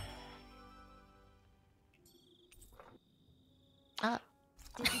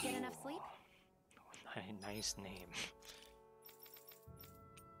 Did you get enough sleep? Nice name.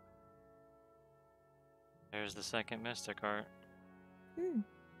 There's the second mystic art.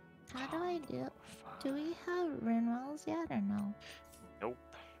 How do I do? Do we have Rinwells yet or no? Nope.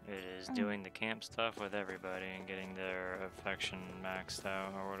 It is doing the camp stuff with everybody and getting their affection maxed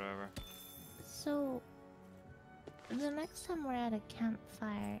out or whatever. So, the next time we're at a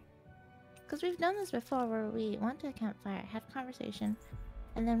campfire, because we've done this before where we went to a campfire, had a conversation,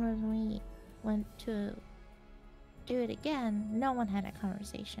 and then when we went to do it again, no one had a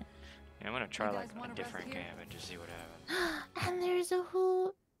conversation. Yeah, I'm gonna try You like guys wanna a different rest here? camp and just see what happens. And there's a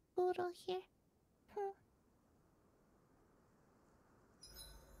poodle here.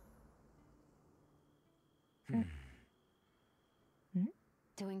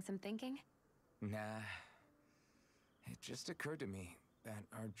 Doing some thinking? Nah. It just occurred to me that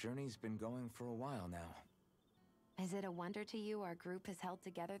our journey's been going for a while now. Is it a wonder to you our group has held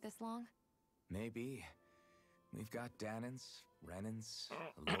together this long? Maybe. We've got Danans, Renans,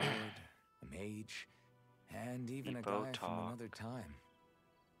 a lord, a mage, and even a Depot guy from talk. another time.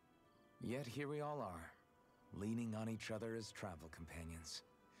 Yet here we all are, leaning on each other as travel companions.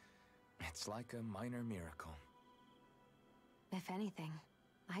 It's like a minor miracle. If anything,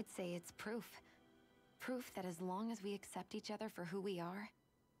 I'd say it's proof. Proof that as long as we accept each other for who we are,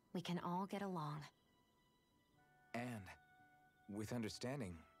 we can all get along. And with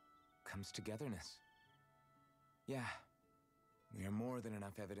understanding comes togetherness. Yeah, we are more than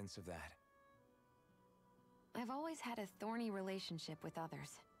enough evidence of that. I've always had a thorny relationship with others.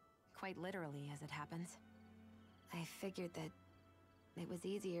 Quite literally, as it happens. I figured that it was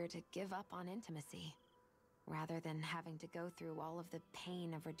easier to give up on intimacy, rather than having to go through all of the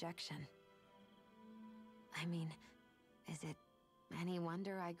pain of rejection. I mean, is it any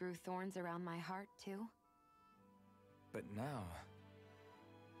wonder I grew thorns around my heart, too? But now,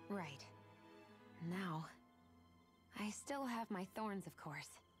 Right. Now, I still have my thorns, of course.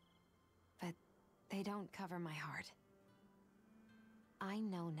 But they don't cover my heart. I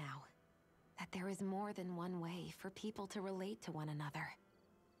know now that there is more than one way for people to relate to one another.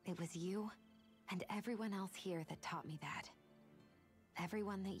 It was you and everyone else here that taught me that.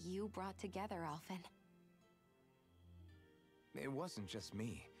 Everyone that you brought together, Alphen. it wasn't just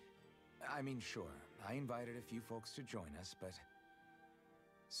me. I mean, sure, I invited a few folks to join us, but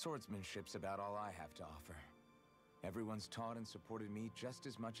swordsmanship's about all I have to offer. Everyone's taught and supported me just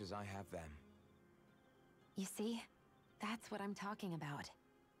as much as I have them. You see, that's what I'm talking about.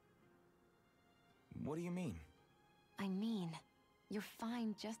 What do you mean? I mean, you're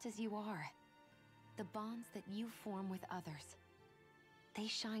fine just as you are. The bonds that you form with others. They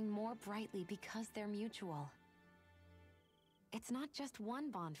shine more brightly because they're mutual. It's not just one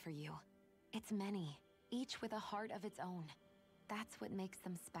bond for you. It's many, each with a heart of its own. That's what makes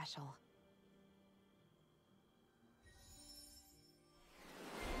them special.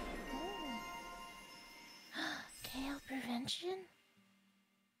 KO prevention?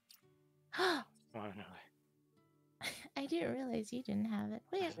 Finally. I didn't realize you didn't have it.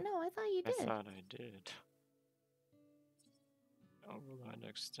 Wait, no, I thought you I did. thought I did. Override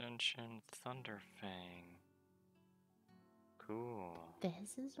extension, Thunderfang. Cool.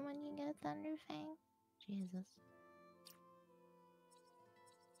 This is when you get Thunderfang? Jesus.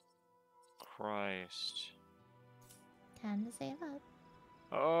 Christ. Time to save up.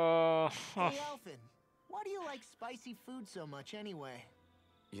 Oh. Hey, Alphen, why do you like spicy food so much anyway?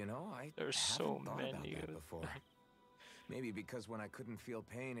 You know, There's haven't so thought many about that of before. Maybe because when I couldn't feel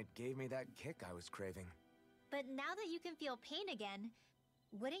pain, it gave me that kick I was craving. But now that you can feel pain again,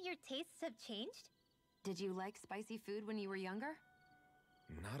 wouldn't your tastes have changed? Did you like spicy food when you were younger?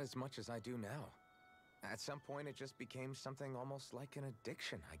 Not as much as I do now. At some point, it just became something almost like an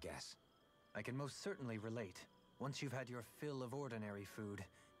addiction, I guess. I can most certainly relate. Once you've had your fill of ordinary food,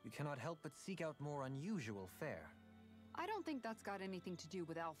 you cannot help but seek out more unusual fare. I don't think that's got anything to do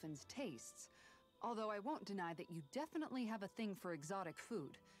with Alphen's tastes. Although I won't deny that you definitely have a thing for exotic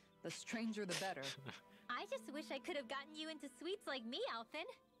food. The stranger the better. I just wish I could have gotten you into sweets like me, Alphen.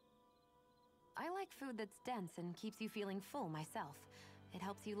 I like food that's dense and keeps you feeling full myself. It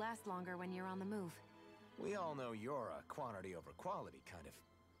helps you last longer when you're on the move. We all know you're a quantity over quality kind of.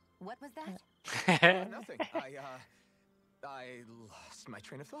 What was that? Nothing. I lost my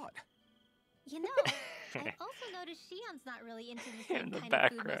train of thought. You know, I've also noticed Shion's not really into the In same the kind of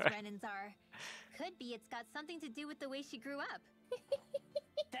food Miss background. Renan's are. Could be it's got something to do with the way she grew up.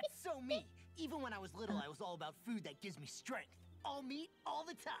 That's so me. Even when I was little, I was all about food that gives me strength. All meat, all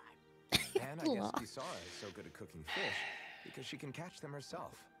the time. And I guess Kisara is so good at cooking fish because she can catch them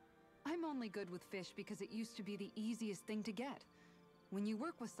herself. I'm only good with fish because it used to be the easiest thing to get. When you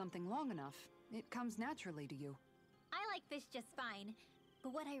work with something long enough, it comes naturally to you. I like fish just fine.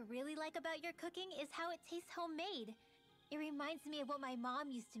 But what I really like about your cooking is how it tastes homemade. It reminds me of what my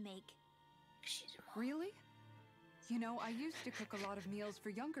mom used to make. Really? You know, I used to cook a lot of meals for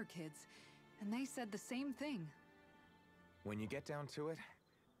younger kids, and they said the same thing. When you get down to it,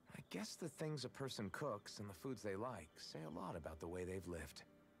 I guess the things a person cooks and the foods they like say a lot about the way they've lived.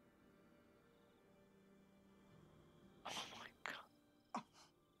 Oh my god.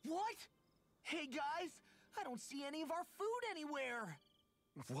 What? Hey guys, I don't see any of our food anywhere.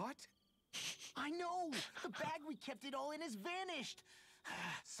 What? I know! The bag we kept it all in has vanished!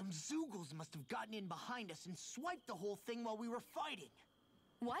 Some Zoogles must have gotten in behind us and swiped the whole thing while we were fighting.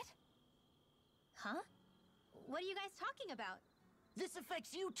 What? Huh? What are you guys talking about? This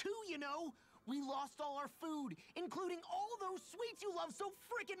affects you too, you know! We lost all our food, including all those sweets you love so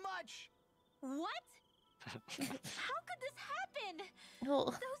freaking much! What? How could this happen? Oh.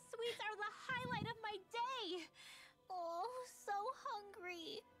 Those sweets are the highlight of my day! Oh, so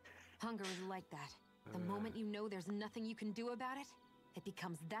hungry. Hunger is like that. The moment you know there's nothing you can do about it, it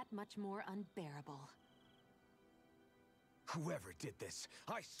becomes that much more unbearable. Whoever did this,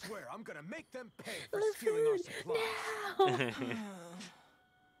 I swear I'm gonna make them pay for The stealing our food, supplies. no!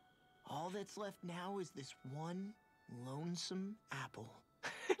 All that's left now is this one lonesome apple.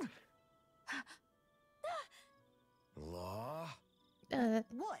 Law?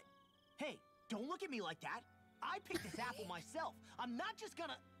 What? Hey, don't look at me like that. I picked this apple myself. I'm not just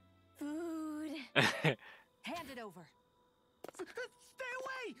gonna... Food. Hand it over. Stay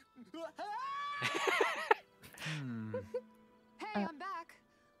away! Hey, I'm back.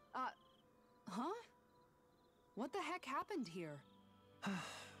 Huh? What the heck happened here?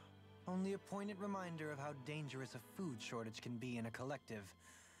 Only a poignant reminder of how dangerous a food shortage can be in a collective.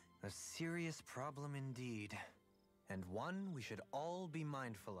 A serious problem indeed. And one we should all be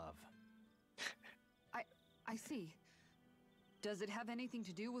mindful of. I see. Does it have anything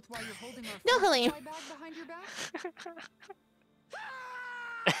to do with why you're holding our No, food Helene. supply bag behind your back?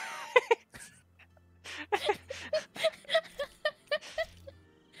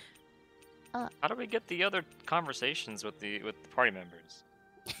 How do we get the other conversations with the party members?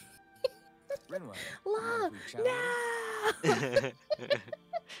 Rinway, La! mind if we chat a little? No!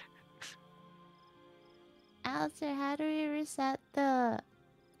 Alistair, how do we reset the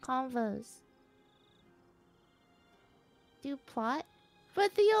convos? Do plot?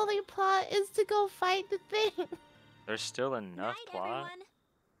 But the only plot is to go fight the thing! There's still enough Night, plot? everyone.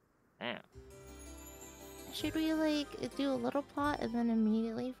 Damn. Should we, like, do a little plot and then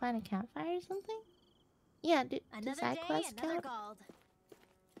immediately find a campfire or something? Yeah, do Another side day, quests another count? gold.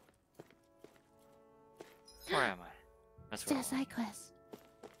 Where am I? That's Still where side quest.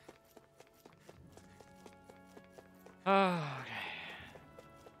 I am. Okay.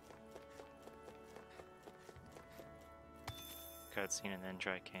 Cutscene and then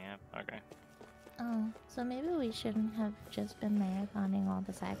try camp. Okay. Oh, so maybe we shouldn't have just been marathoning all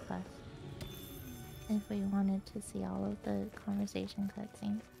the side quests. If we wanted to see all of the conversation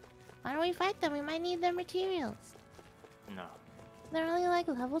cutscenes. Why don't we fight them? We might need their materials. No. They're only like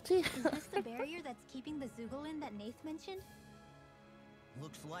level 2. Is this the barrier that's keeping the Zoogle in that Nath mentioned?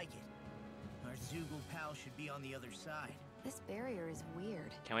 Looks like it. Our Zoogle pal should be on the other side. This barrier is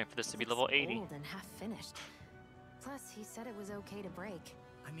weird. Can't wait for this to be It's level 80. old and half finished. Plus, he said it was okay to break.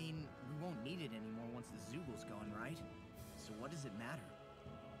 I mean, we won't need it anymore once the Zoogle's gone, right? So what does it matter?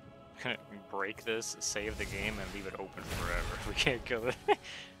 Gonna break this, save the game, and leave it open forever. We can't kill it.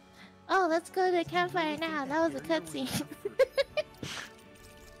 Oh, let's go to the campfire now. That was a cutscene.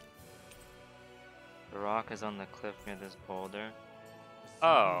 The rock is on the cliff near this boulder. Something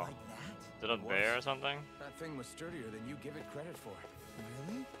Oh. like that? Is it a bear or something? That thing was sturdier than you give it credit for.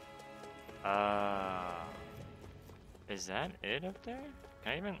 Really? Is that it up there?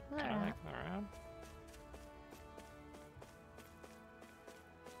 Can I even like go around?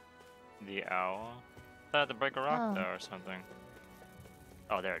 The owl? I had to break a rock though or something.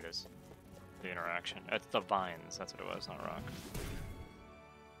 Oh, there it is. The interaction. It's the vines. That's what it was, not a rock.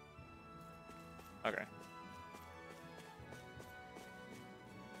 Okay.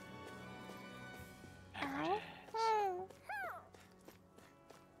 There it is.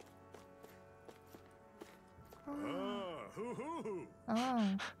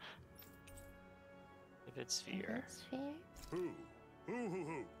 Oh. Vivid sphere.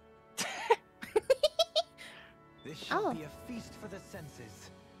 This should Oh. be a feast for the senses.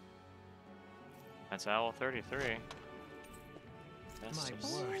 That's owl 33. That's My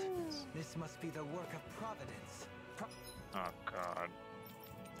some word. sense. This must be the work of Providence. Oh god.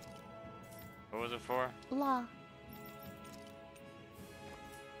 What was it for? Law.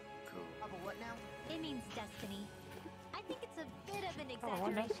 Cool. But what now? It means destiny. I think it's a bit of an Oh,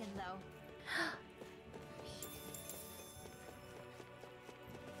 what now? exaggeration, though.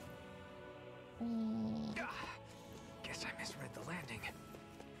 Guess I misread the landing.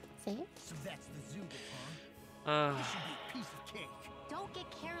 See? So that's the Zoogle, huh? This should be a piece of cake. Don't get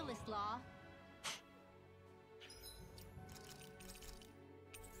careless, Law.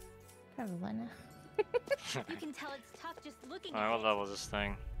 Probably wanna. You can tell it's tough just looking Alright, at what it. level is this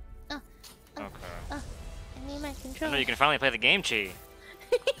thing? Oh, Okay. I need my I controller. know you can finally play the game, Chi.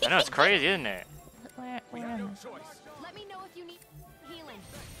 I know, it's crazy, isn't it? Where am Let me know if you need healing.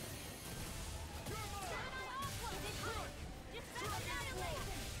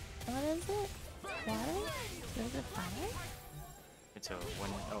 I? What is it? Water? Is it fire? It's a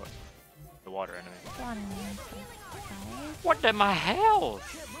wind. Oh, the water enemy. Water. Fire? What the my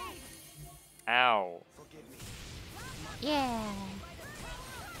health? Ow. Yeah.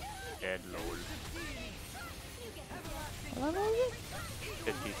 Dead lol. What was it?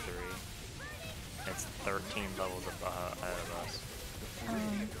 53. It's 13 levels ahead of us.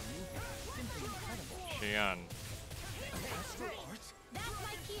 Xion. That's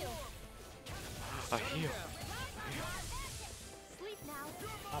my cue. A heal. Sleep now.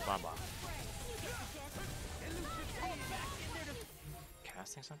 Oh, Baba.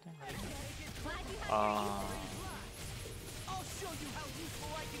 Casting something?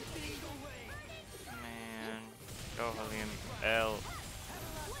 Man. Go, Helium. L.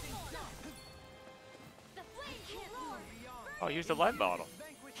 Oh, use the light bottle.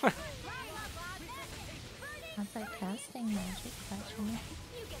 That's like casting magic question.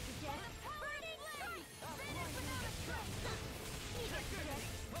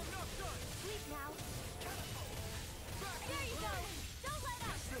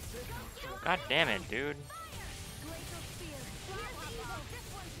 God damn it, dude.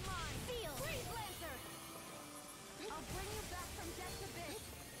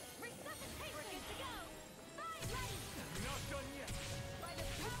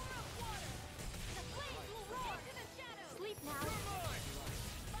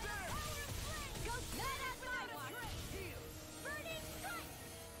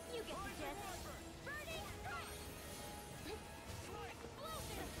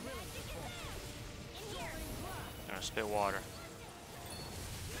 Gonna spit water.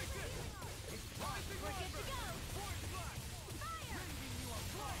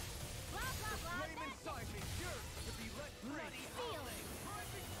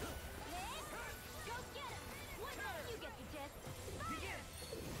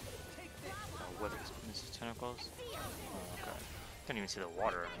 Oh, what is this? tentacles? Oh, okay. Didn't even see the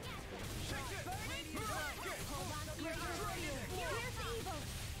water in it.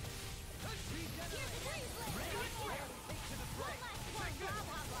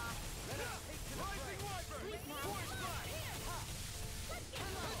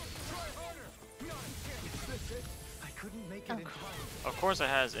 I couldn't make it in time. Of course it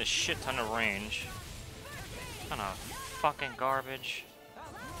has a shit ton of range. Kind of fucking garbage.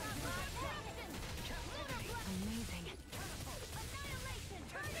 Amazing.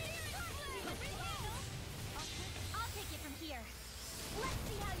 I'll take it from here. Let's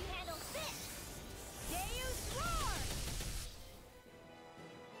see how you handle this. Deus roar!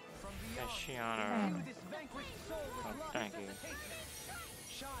 Is she on her? Oh, thank you.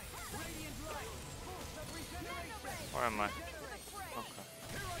 Where am I? Okay.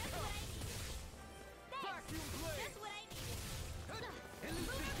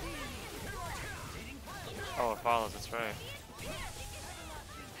 Oh, it follows, that's right.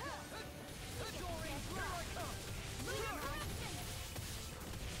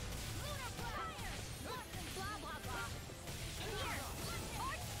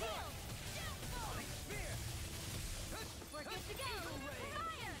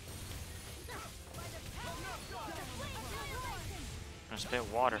 I'm gonna spit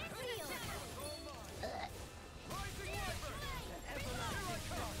water.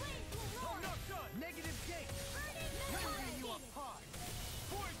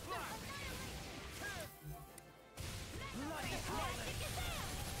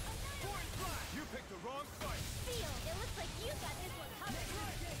 You picked the wrong fight. It looks like you got this one covered.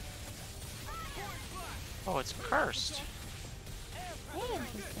 Oh, it's cursed. Very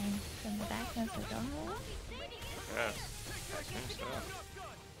interesting. From the back of the door. Yes. I think so.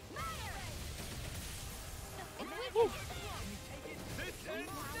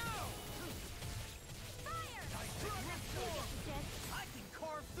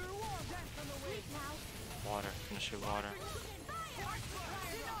 Water. Gonna shoot water.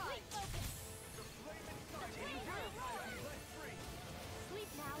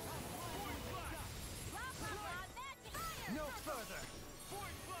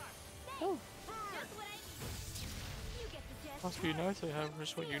 Oh. Must be nice to have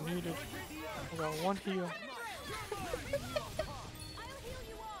just what you needed. I got one heal.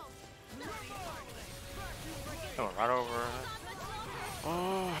 Oh, right over her head.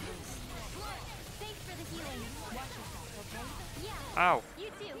 Oh. Thanks for the healing. Watch yourself, okay? Yeah. Ow. You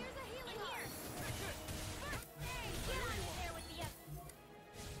too. Here's a healing here. Get on in there with the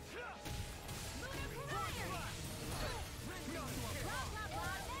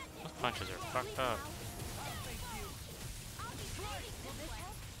Those punches are fucked up.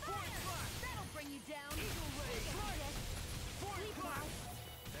 That'll bring you down.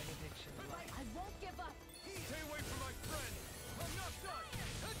 I won't give up. Stay away from my friend. I'm not done.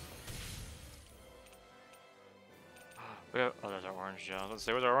 We have, oh, there's our orange gel. Let's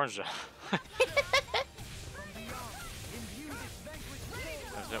see where's our orange gel.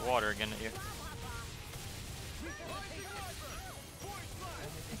 There's that water again at you.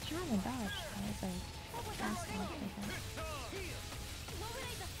 It's trying to dodge. I was like, fast enough for that.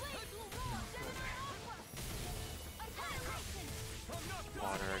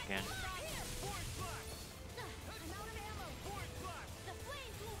 Water again.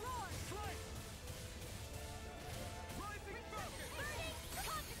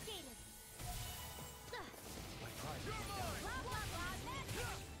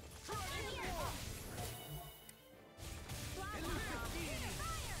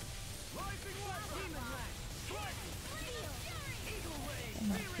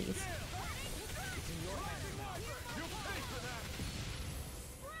 Come on, please.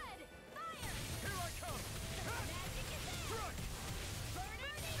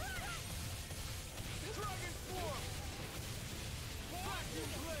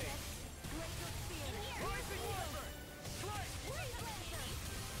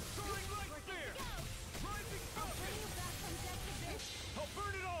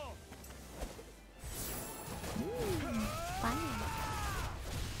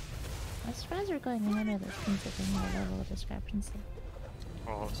 I'm surprised we're going ahead of this considering the level of discrepancy.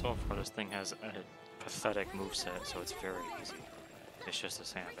 Well, so far this thing has a pathetic moveset, so it's very easy. It's just a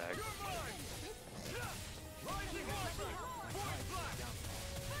sandbag.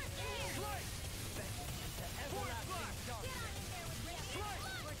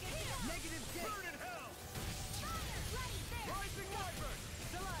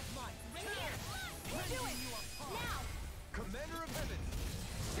 Commander of Heaven.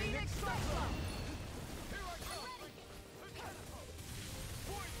 Phoenix Cyclone!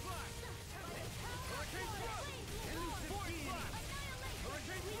 Force blast. Hurricane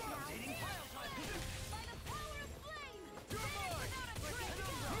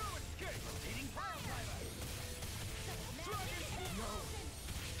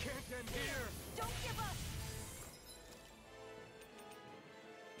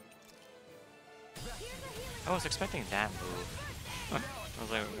I was expecting that move. I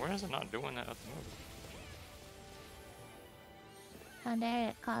was like, where is it not doing that at the moment? How dare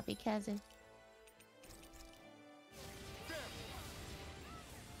it, copy cousin.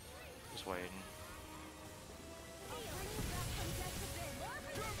 Just waiting.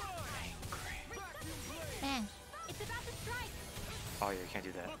 Man. Oh, yeah, you can't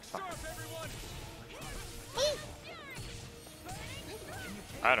do that. Fuck.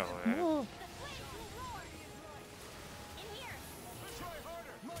 I don't know. Ooh.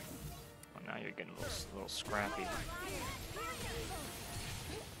 Oh, now you're getting a little scrappy.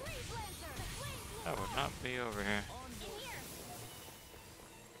 That would not be over here.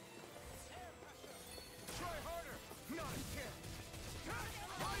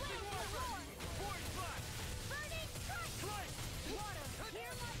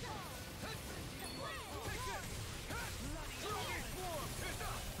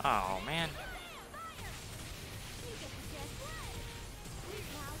 Oh, man.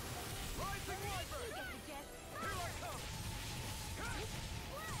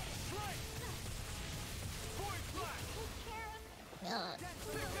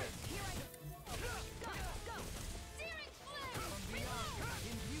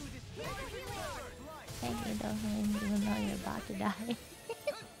 Thank you, though, even though you're about to die.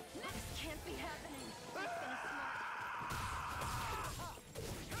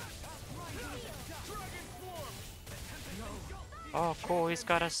 Oh, cool, he's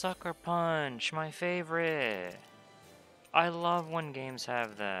got a sucker punch, my favorite. I love when games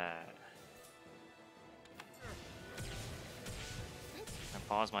have that. Can I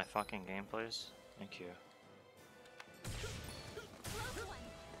pause my fucking game, please? Thank you.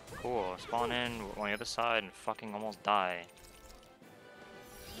 Cool, spawn in on the other side and fucking almost die.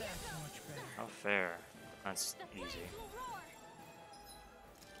 How fair. That's easy.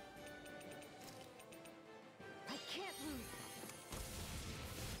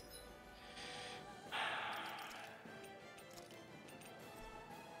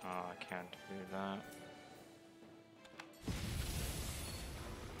 Oh, I can't do that.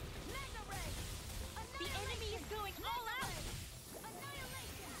 The enemy is going all out.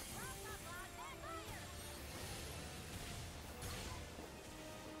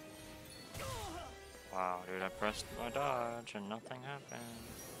 Wow, dude, I pressed my dodge and nothing happened.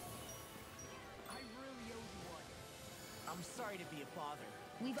 I really owe you one. I'm sorry to be a bother.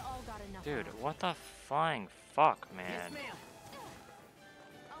 We've all got enough. Dude, what the flying fuck, man? Yes, ma'am.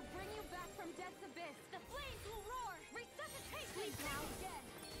 I'll bring you back from death's abyss. The flames will roar. Resuscitate me now. Dead.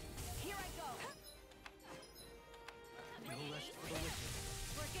 Here I go. No rest for the wicked.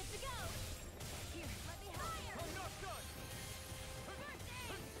 We're good to go. Here, let me hire. I'm not done.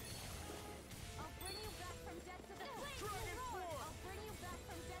 I'll bring you back from death's abyss. The flames will roar. I'll bring you back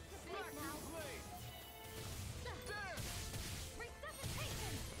from death's abyss now.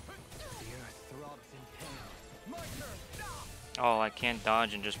 Resuscitation. The earth throbs in pain. My turn. Oh, I can't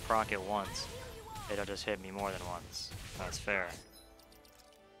dodge and just proc it once. It'll just hit me more than once. That's fair.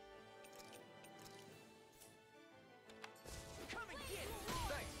 Come and get it.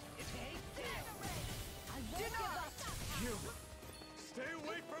 Thanks. It's me. I won't give up. You. Stay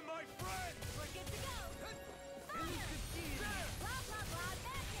away from my friend. We're good to go. And you can see it. Blah, blah, blah.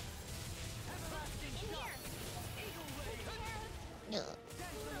 Magic. Everlasting In shot. here. Eagle ray. Ugh.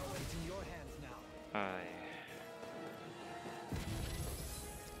 It's in your hands now. Aye.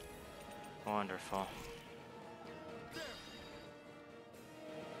 Wonderful.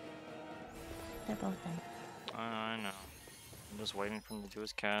 They're both dead. I know. I'm just waiting for him to do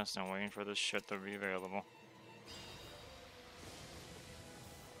his cast and waiting for this shit to be available.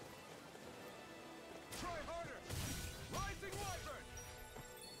 Try harder. Rising Lavren.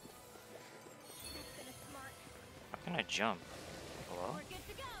 It's been a smart. How can I jump? Hello? We're good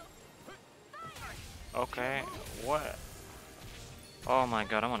to go. Okay, what? Oh my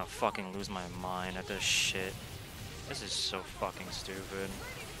god, I'm gonna fucking lose my mind at this shit. This is so fucking stupid.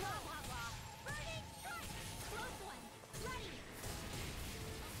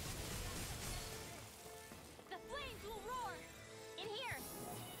 The flames will roar. In here.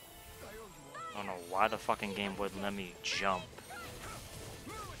 I don't know why the fucking game wouldn't let me jump.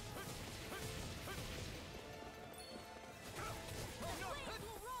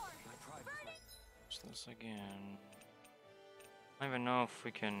 What's this again? I don't even know if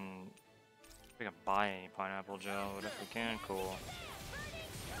we can buy any pineapple gel, but if we can, cool.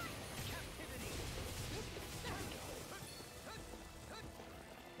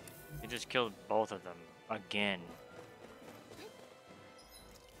 He just killed both of them again.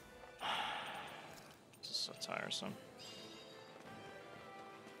 This is so tiresome.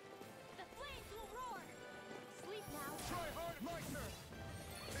 The flames will roar.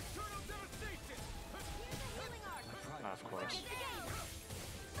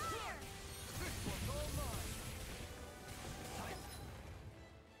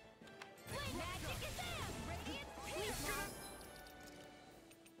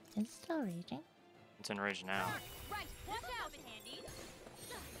 still raging? It's in rage now. Right, watch out! Handy.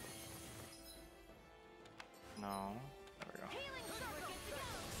 No. There we go. Healing circle.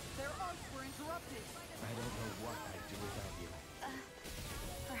 Their arcs were interrupted. I don't know what I'd do without you.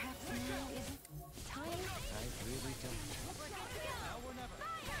 Perhaps now isn't time? I really don't. Now or never.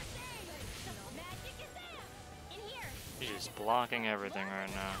 Magic is there. In here. He's just blocking everything right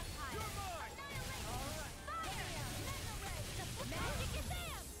now. Magic is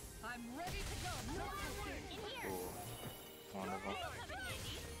there. I'm ready to go. In here. Ooh. Wonderful.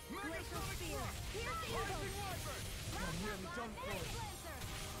 Glacial spear. I'm nearly done for.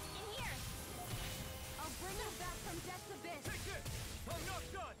 In here. I'll bring you back from death's abyss. Take this! I'm not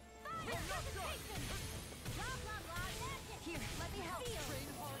done! I'm not done! Blah blah blah. Magic. Here, let me help. Train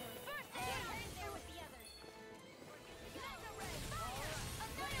harder. First aid. Right there with the others. Mega ray. Fire.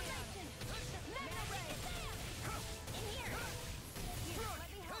 Annihilation. Mega ray. In here. Here, let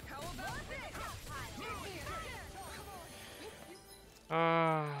me help. How about this?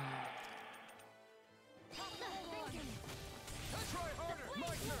 Try harder!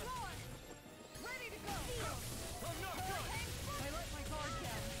 My turn! Ready to go. I'm not done! I let my guard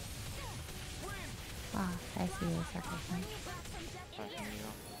down. Win! Ah, I see the circle thing. Fucking you. Train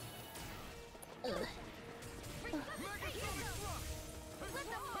harder. Try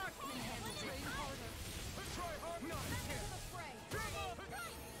hard! Not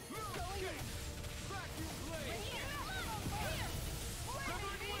again! Vacuum blade!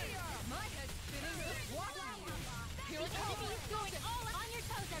 My head's spinning just watching you. Here The it comes. enemy is going all on your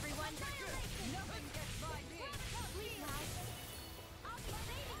toes, everyone. Nothing gets by me. Sleep now. I'll be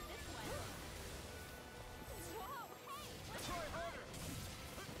saving this one. Whoa, hey. Try harder!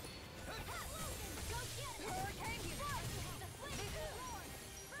 Go get it. Hurricane you. The flame roar.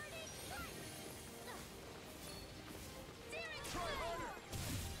 Burning strike. Searing Try harder!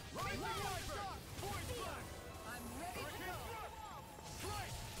 Rising Wyvern! Void blast! I'm ready to go.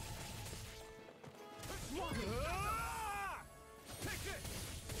 Strike! Ah! Take this!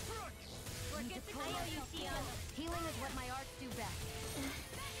 Struck! Forget the IOUC. Healing is what my arts do best.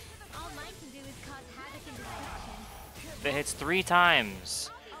 All mine can do is cause havoc and destruction. It hits 3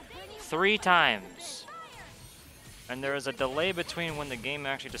 times. 3 times. And there is a delay between when the game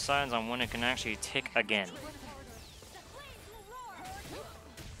actually decides on when it can actually tick again.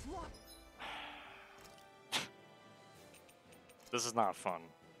 This is not fun.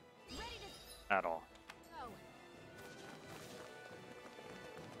 At all.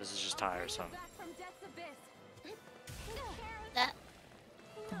 This is just tiresome. Back from death's abyss. That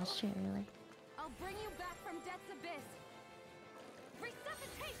was true, really. I'll bring you back from death's abyss.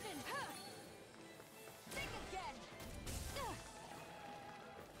 Resuscitation! Think again.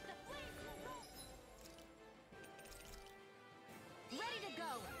 The flames will roll. Ready to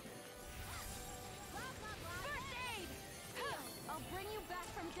go. First aid! I'll bring you back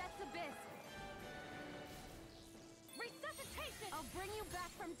from death's abyss. Resuscitation! I'll bring you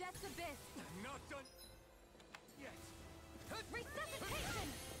back from death's abyss. I'm not done yet. Resuscitation!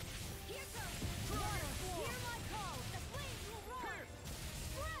 Here goes! Hear my call! The flames will roar!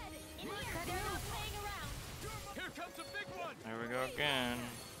 Spread! In here! They're not playing around! Here comes a big one! There we go again.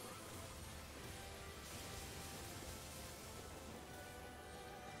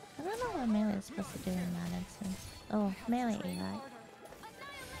 I don't know what melee is supposed to do in that instance. Oh, melee AI. Annihilation!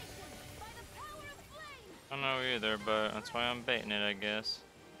 By the power of flame! I don't know either, but that's why I'm baiting it, I guess.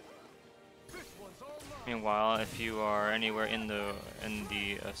 This one's all mine! Meanwhile, if you are anywhere in the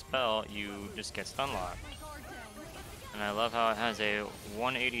spell, you just get stun locked. And I love how it has a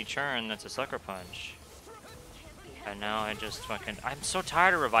 180 churn that's a sucker punch. And now I just fucking... I'm so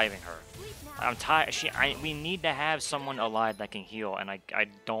tired of reviving her. I'm tired. We need to have someone alive that can heal, and I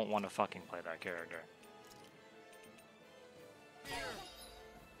don't want to fucking play that character.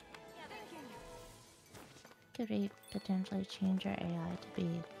 Could we potentially change our AI to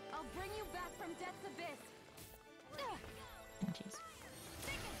be... I'll bring you back from death's abyss. Oh, jeez.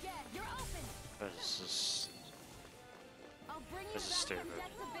 Think again. You're open. This is... I'll bring you This is back stupid. from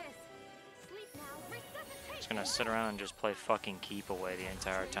death's abyss. Sleep now. Resuscitation. Just gonna sit around and just play fucking keep away the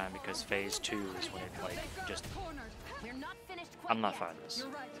entire time because phase 2 is when it, like, just... Cornered. We're not finished quite I'm not yet. fighting this. You're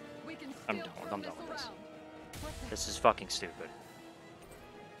right. We can I'm still done. turn I'm done with this. around. This is fucking stupid.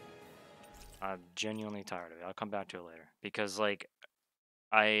 I'm genuinely tired of it. I'll come back to it later. Because, like,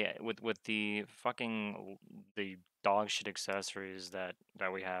 with the fucking the dog shit accessories that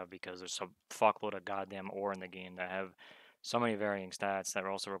we have, because there's a fuckload of goddamn ore in the game that have so many varying stats that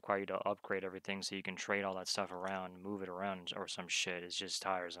also require you to upgrade everything so you can trade all that stuff around, move it around or some shit. It's just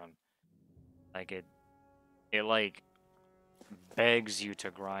tiresome. Like it like begs you to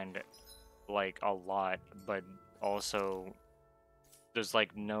grind like a lot, but also there's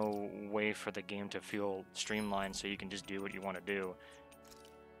like no way for the game to feel streamlined so you can just do what you want to do.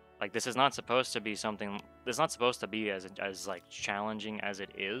 Like this is not supposed to be something. It's not supposed to be as like challenging as it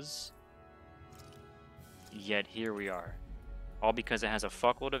is. Yet here we are, all because it has a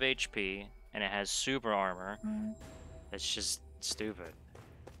fuckload of HP and it has super armor. It's just stupid.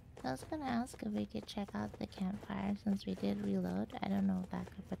 I was gonna ask if we could check out the campfire since we did reload. I don't know if that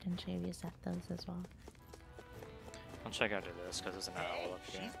could potentially reset those as well. I'll check after this because there's an owl up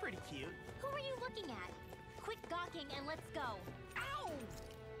here. She's pretty cute. Who are you looking at? Quit gawking and let's go. Ow!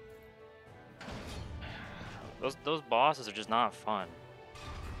 Those bosses are just not fun.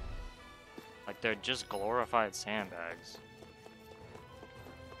 Like they're just glorified sandbags.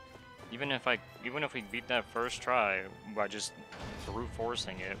 Even if we beat that first try by just brute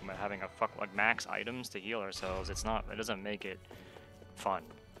forcing it, by having like max items to heal ourselves, it doesn't make it fun.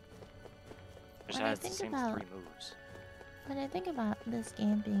 It just has the same 3 moves. When I think about this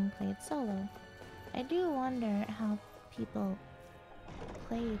game being played solo, I do wonder how people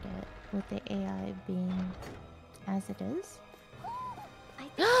played it with the AI being as it is. I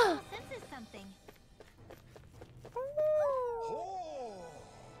think I'll senses something.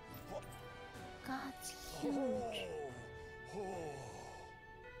 God's huge.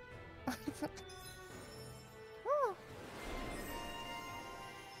 Oh.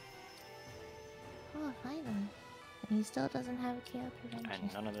 Oh, finally. And he still doesn't have a KO prevention.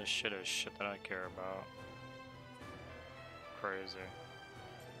 And none of this shit is shit that I care about. Crazy.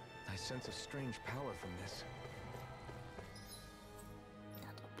 I sense a strange power from this.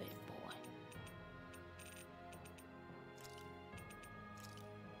 Little big boy.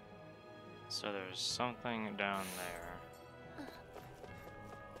 So there's something down there.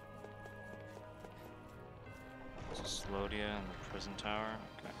 Is this Slodia in the prison tower?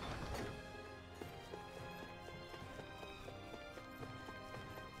 Okay.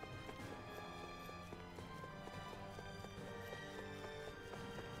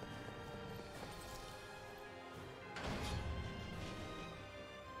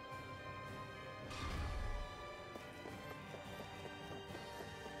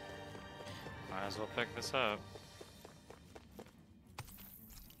 Might as well pick this up.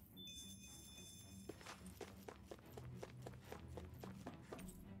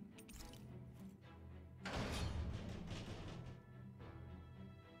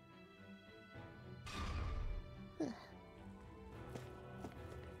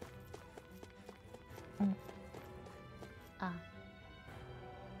 Ah.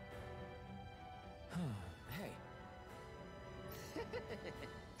 Hey.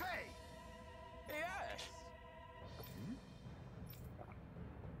 Hey! Yes!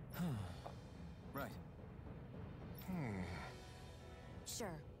 Right.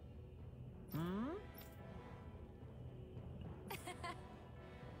 Sure.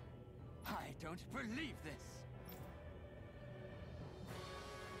 I don't believe this.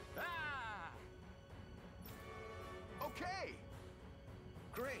 Ah! Okay.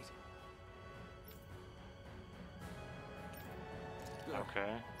 Great.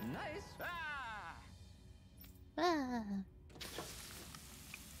 Okay. Nice. Ah! Ah.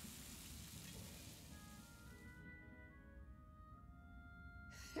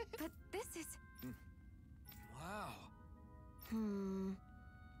 But this is... Wow. Hmm.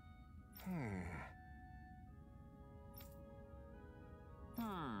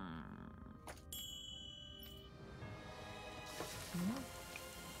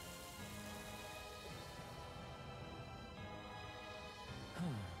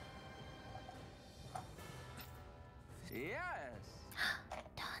 Yes.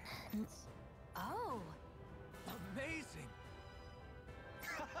 Donuts. Oh. Amazing.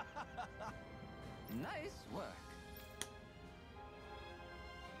 Nice work.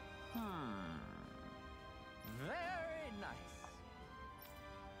 Very nice.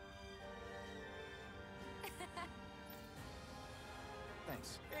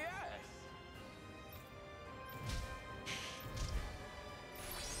 Thanks. Yes.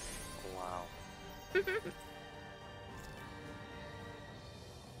 Wow. Got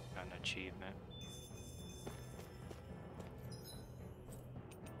an achievement.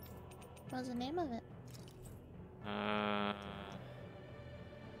 What's the name of it?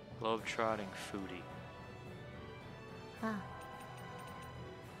 Globetrotting foodie. Ah.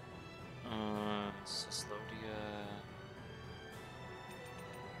 Slodia.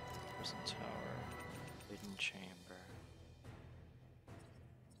 Prison tower. Hidden chamber.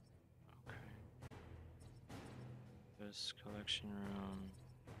 Okay. This collection room.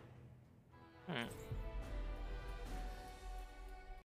 Alright.